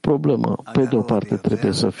e o problemă. Pe de o parte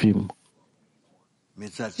trebuie să fim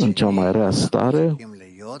în cea mai rea stare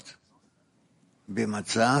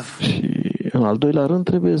și în al doilea rând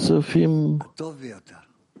trebuie să fim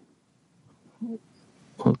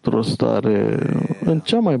într-o stare, în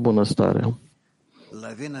cea mai bună stare.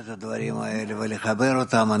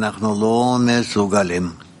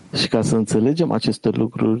 Și ca să înțelegem aceste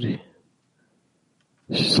lucruri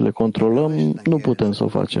și să le controlăm, nu putem să o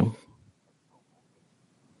facem.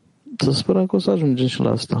 Să sperăm că o să ajungem și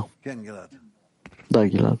la asta. Da,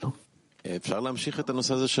 Gilad.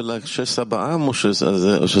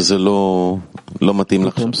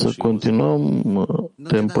 Putem să continuăm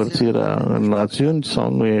de împărțirea în națiuni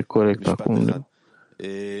sau nu e corect acum?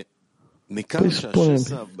 Păi spunem,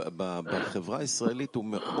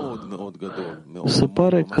 se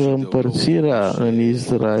pare că împărțirea în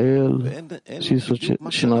Israel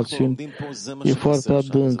și națiuni e foarte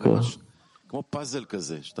adâncă.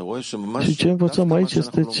 Și ce învățăm aici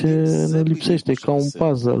este ce ne lipsește, ca un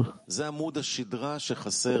puzzle.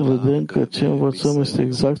 Vedem că ce învățăm este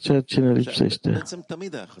exact ceea ce ne lipsește.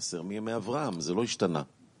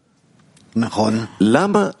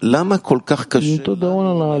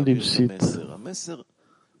 Întotdeauna n-a lipsit.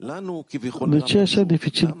 De ce e așa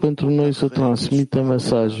dificil pentru noi să transmitem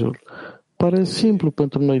mesajul? Pare simplu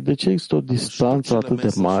pentru noi. De ce există o distanță atât de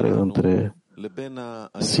mare între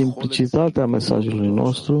simplicitatea mesajului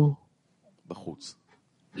nostru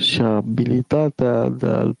și abilitatea de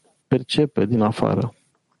a-l percepe din afară?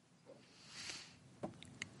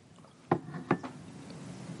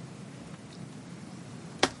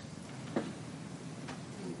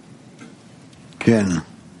 Ken.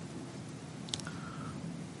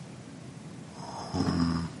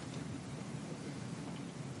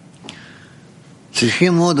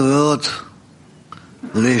 צריכים עוד ועוד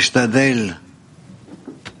להשתדל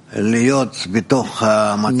להיות בתוך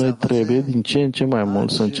המצב. Noi trebuie din ce în ce mai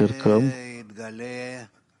mult să încercăm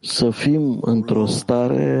să fim într-o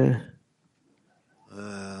stare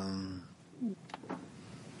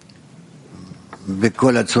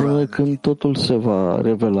până când totul se va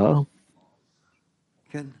revela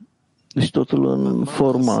și totul în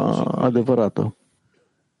forma adevărată.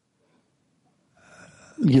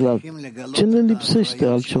 Gilad, ce ne lipsește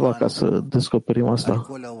altceva ca să descoperim asta?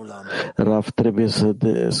 Rav, trebuie să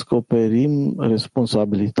descoperim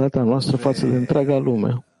responsabilitatea noastră față de întreaga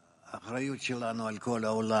lume.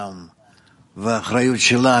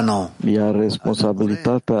 Iar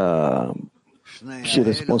responsabilitatea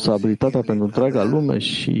pentru întreaga lume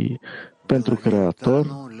și pentru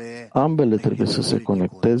Creator, ambele trebuie să se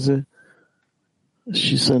conecteze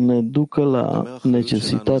și să ne ducă la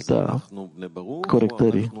necesitatea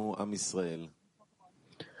corectării.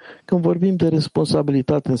 Când vorbim de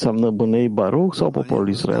responsabilitate, înseamnă Bnei Baruch sau poporul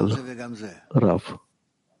Israel? Rav.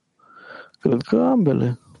 Cred că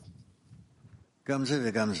ambele.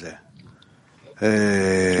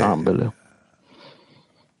 Ambele.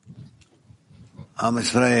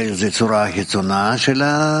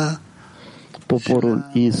 Poporul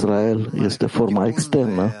Israel este forma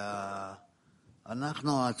externă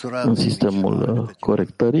în sistemul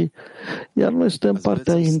corectării, iar noi suntem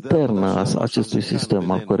partea internă a acestui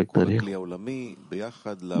sistem al corectării.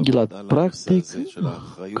 Gilad, practic,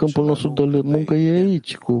 câmpul nostru de muncă e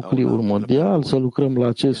aici, cu cliul mondial, să lucrăm la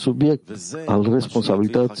acest subiect al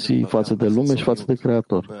responsabilității față de lume și față de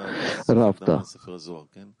Creator. Rafta.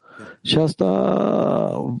 Și asta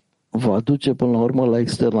va duce până la urmă la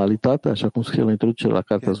externalitate, așa cum scrie la introducere la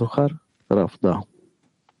Cartea Zohar? Raf, da.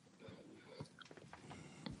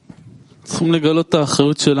 צריכים לגלות את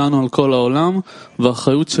האחריות שלנו על כל העולם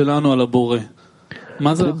והאחריות שלנו על הבורא.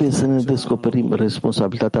 Trebuie să ne descoperim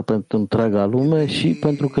responsabilitatea pentru întreaga lume și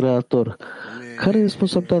pentru Creator. Care e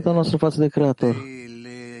responsabilitatea noastră față de Creator?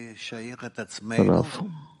 Raf.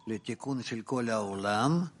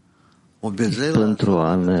 Pentru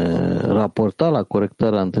a ne raporta la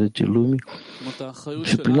corectarea întregii lumi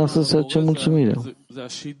și prin asta să aducem mulțumire.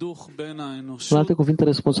 În alte cuvinte,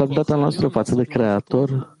 responsabilitatea noastră față de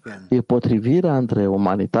Creator e potrivirea între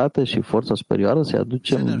umanitate și forța superioară, să-i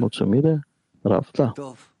aducem mulțumire? Raf, da.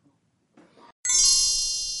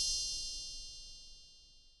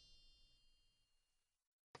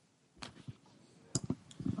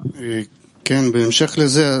 כן, בהמשך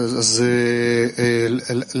לזה, אז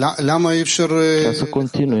למה אי אפשר... Ca să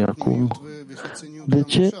continui acum. De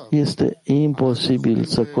ce este imposibil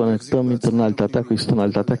să conectăm internalitatea cu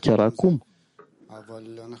externalitatea chiar acum?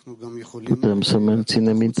 Putem să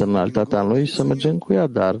menținem internalitatea în noi și să mergem cu ea,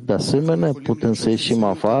 dar de asemenea putem să ieșim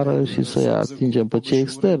afară și să-i atingem pe cei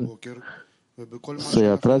externi, să-i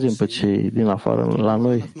atragem pe cei din afară la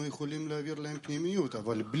noi.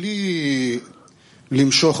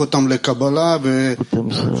 Putem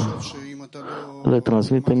să le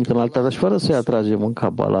transmitem internalitatea și fără să-i atragem în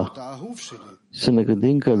Kabbalah. Și să ne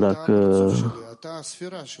gândim că dacă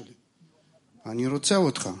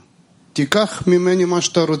תיקח ממני מה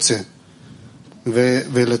שאתה רוצה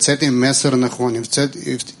ולצאת עם מסר נכון,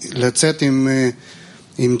 לצאת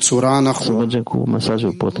עם צורה נכון. Să mergem cu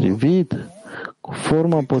mesajul potrivit, cu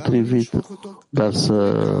forma potrivită, dar să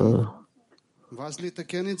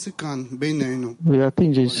îi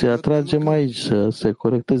atingem și să-i atragem aici, să se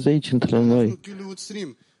corecteze aici între noi.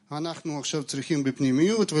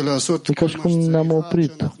 E ca și cum ne-am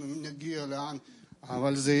oprit.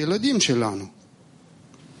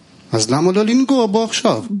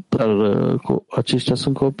 Dar aceștia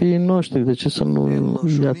sunt copiii noștri, de ce să nu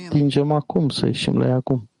îi atingem acum, să ieșim la ei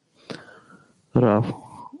acum? Raf,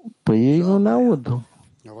 păi ei nu ne aud.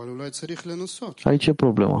 Aici e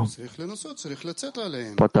problema.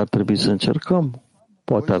 Poate ar trebui să încercăm.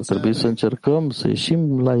 Poate ar trebui să încercăm să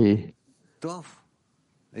ieșim la ei.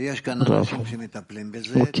 Raf.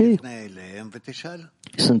 Ok.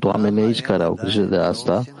 Sunt oameni aici care au grijă de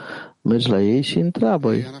asta. Mergi la ei și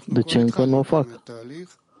întreabă-i de ce încă nu o fac.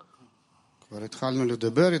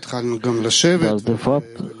 Dar de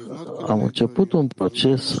fapt am început un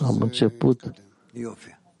proces, am început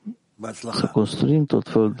să construim tot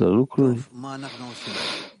felul de lucruri.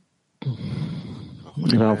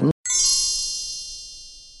 Rav,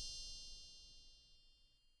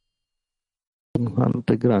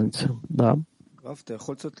 alte granițe, da? רב, אתה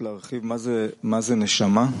יכול קצת להרחיב מה זה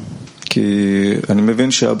נשמה? כי אני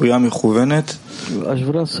מבין שהבריאה מכוונת. Aș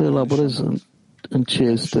vrea să elaborez în ce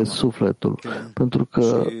este sufletul, pentru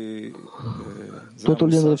că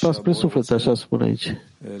totul e îndreptat spre suflet, așa spune aici.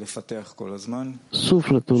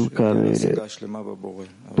 Sufletul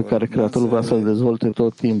pe care Creatorul vrea să-l dezvolte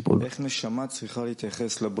tot timpul.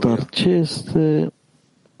 Dar ce este,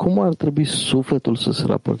 cum ar trebui sufletul să se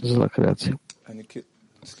raporteze la creație?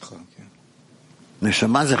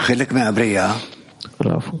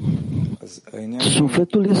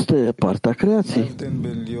 Sufletul este partea creației.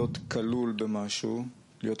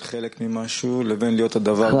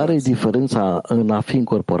 Care e diferența în a fi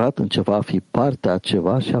incorporat în ceva, a fi partea a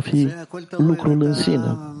ceva și a fi lucrul în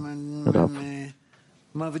sine? Rav.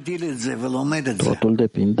 Totul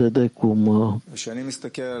depinde de cum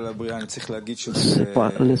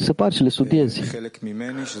le separi și le studiezi.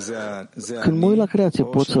 Când mă uit la creație,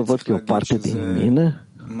 pot să văd că e o parte din mine,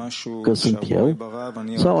 că sunt eu,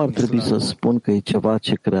 sau ar trebui să spun că e ceva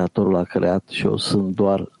ce Creatorul a creat și eu sunt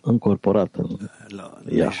doar încorporat în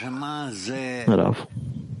ea? Rav.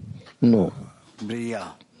 Nu.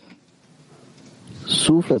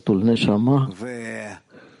 Sufletul, neshama,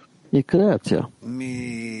 e creația.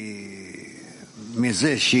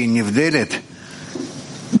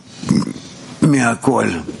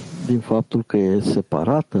 Din faptul că e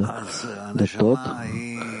separată de tot,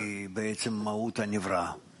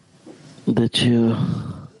 deci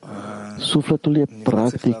sufletul e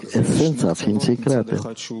practic esența ființei create.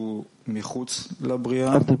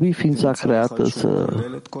 Ar trebui ființa creată să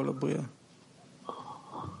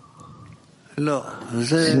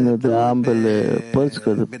ține de ambele părți,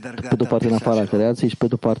 că pe de-o parte în afara creației și pe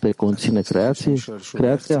de-o parte conține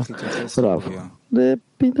creația. Rav.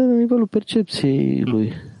 Depinde de nivelul percepției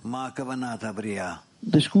lui.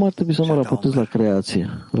 Deci cum ar trebui să mă raportez la creație,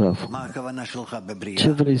 Raf? Ce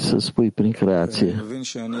vrei să spui prin creație?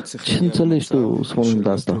 Ce înțelegi tu spunând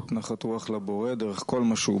asta?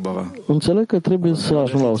 Înțeleg că trebuie să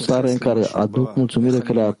ajung la o stare în care aduc mulțumire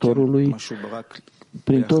Creatorului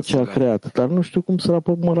prin tot ce a creat, dar nu știu cum să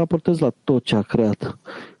mă raportez la tot ce a creat.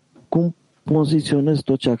 Cum poziționez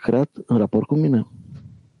tot ce a creat în raport cu mine?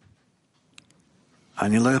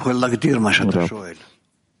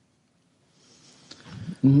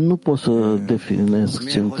 Nu pot să definesc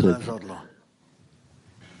ce întreb.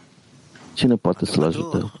 Cine poate să-l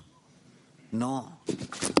ajute?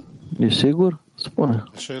 Ești sigur? Spune.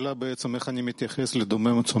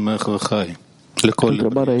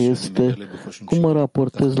 Întrebarea este cum mă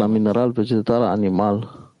raportez la mineral, vegetal,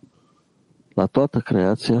 animal, la toată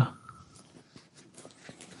creația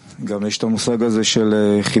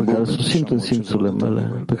pe care o simt în simțurile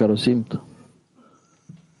mele, pe care o simt.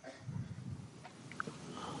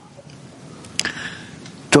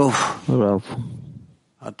 Rav.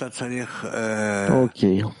 Ok.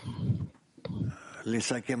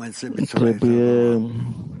 Trebuie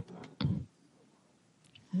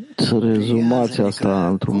să rezumați asta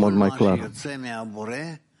într-un mod mai clar.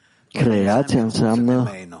 Creația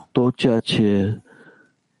înseamnă tot ceea ce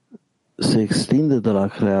se extinde de la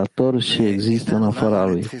Creator și există în afara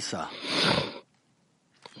lui.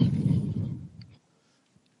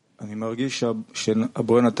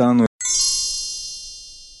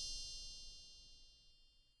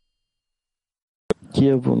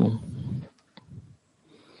 Kiev 1.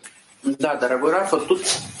 Да, дорогой Раф, вот тут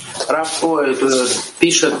Раф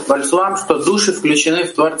пишет Бальсулам, что души включены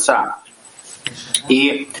в Творца.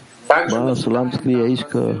 И также Bальсулам scrie aici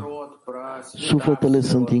că sufletele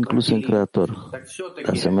sunt incluse în Creator.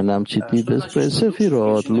 De asemenea, am citit despre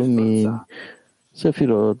Sefirot, lumini,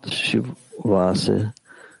 Sefirot și vase.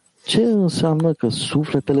 Ce înseamnă că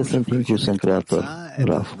sufletele sunt incluse în Creator,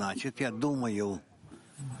 Raf?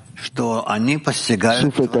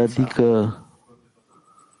 Suflete adică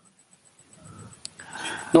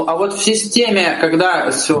Ну, а вот в системе, когда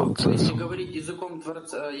говорить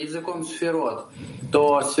языком сферот, то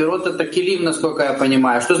сферот это келим, насколько я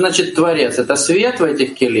понимаю. Что значит Творец? Это свет в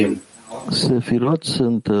этих келим? Sefirot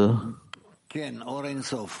sunt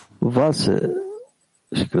vase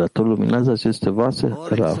și Creatorul luminează aceste vase,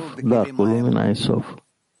 Raf, da, cu lumina Ensof.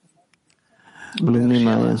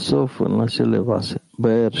 Lumina Ensof în acele vase.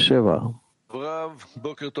 Be'er Sheva.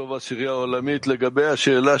 בוקר טוב עשירייה עולמית. לגבי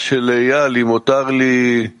השאלה של אייל, אם מותר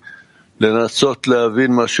לי לנסות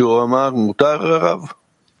להבין מה שהוא אמר, מותר הרב?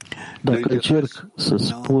 Dacă încerc să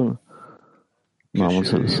spun, n-am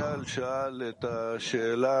înțeles. כשאייל שאל את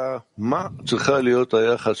השאלה, מה צריכה להיות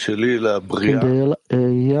היחס שלי לבריאה? Când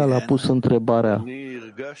Eyal a pus întrebarea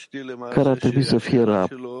care ar trebui să fie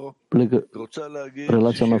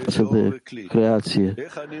relația mea față de creație,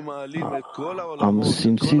 am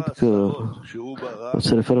simțit că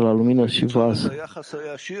se referă la lumină și vas.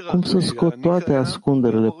 Cum să scot toate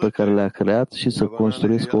ascunderile pe care le-a creat și să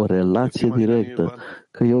construiesc o relație directă,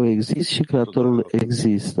 că eu exist și Creatorul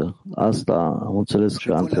există? Asta am înțeles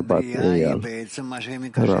că a întrebat Eyal.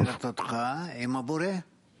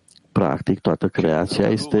 Practic, toată creația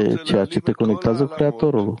este ceea ce te conectează cu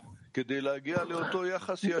Creatorul.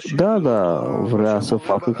 Da, vrea să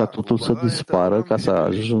facă ca totul să dispară, ca să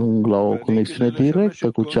ajung la o conexiune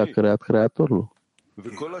directă cu ce a creat Creatorul.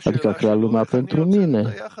 Adică a creat lumea pentru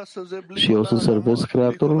mine și eu să servesc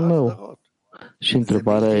Creatorul meu. Și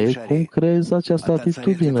întrebarea e cum creezi această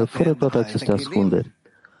atitudine fără toate aceste ascunderi?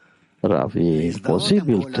 Rav, e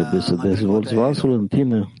imposibil, trebuie să dezvolți vasul în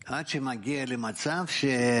tine,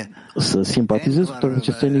 să simpatizezi cu toate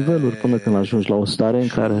aceste niveluri până când ajungi la o stare în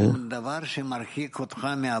care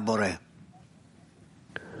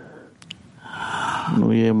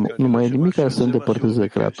nu mai e nimic care să te îndepărteze de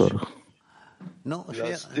Creator.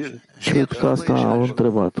 Cred că asta am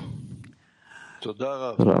întrebat.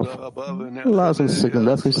 Rav, lasă-l să se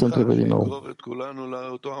gândească și să întrebe din nou.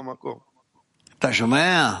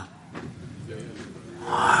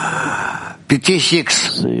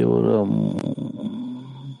 Să-i urăm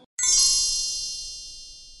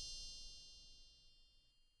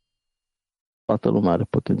toată lumea are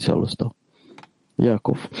potențialul ăsta.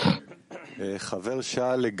 Iacov.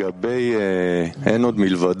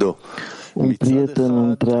 Un prieten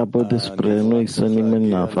întreabă despre nu există nimeni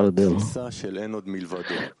în afară de el.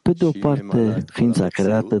 Pe de o parte, ființa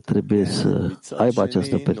creată trebuie să aibă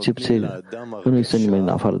această percepție că nu există nimeni în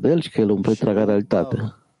afară de el și că el umple întreaga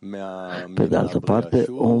realitate. Pe de altă parte,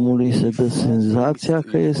 omului se dă senzația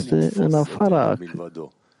că este în afara,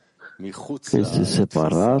 că este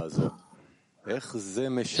separat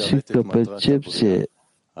și că percepție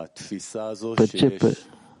percepe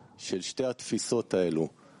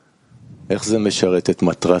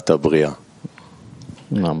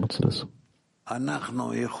n-am înțeles.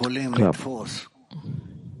 Clar.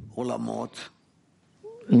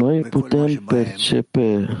 Noi putem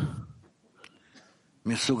percepe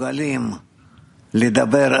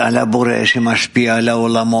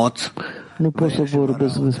nu pot să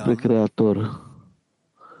vorbesc despre Creator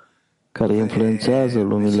care influențează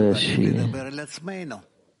lumile și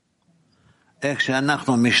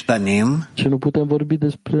nu putem vorbi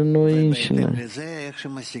despre noi înșine.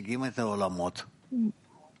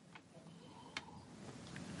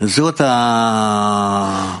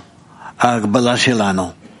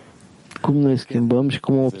 Cum ne schimbăm și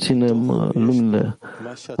cum obținem lumile.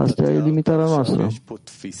 Asta e limitarea noastră.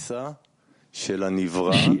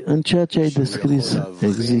 Și în ceea ce ai descris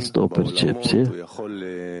există o percepție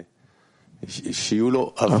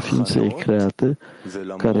a ființei create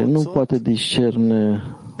care nu poate discerne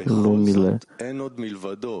lumile.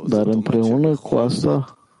 Dar împreună cu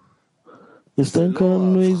asta este încă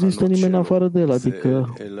nu există nimeni afară de el,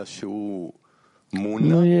 adică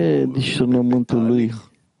nu e discernământul lui,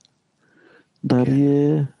 dar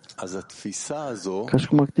e ca și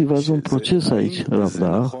cum activează un proces aici, Rav,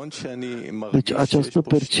 da? Deci această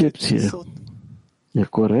percepție e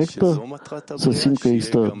corectă? Să simt că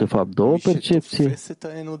există, de fapt, două percepții?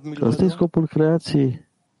 Asta e scopul creației.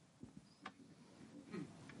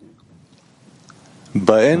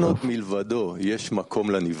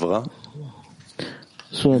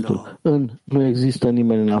 Sunetul. Nu există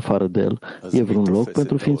nimeni în afară de el. E vreun loc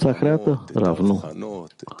pentru ființa creată? Rav, nu.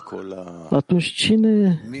 Atunci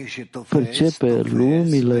cine percepe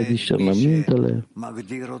lumile, discernămintele?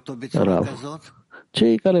 Rav.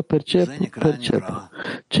 Cei care percep.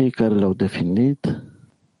 Cei care le-au definit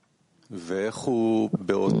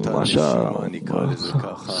așa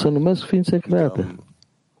se numesc ființe create.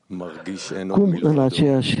 Cum în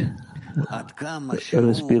aceeași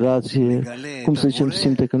respirație, cum să zicem,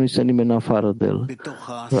 simte că nu este nimeni afară de el.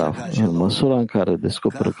 Rav, în măsura în care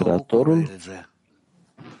descoperă Creatorul,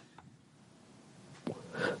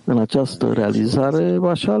 în această realizare,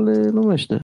 așa le numește.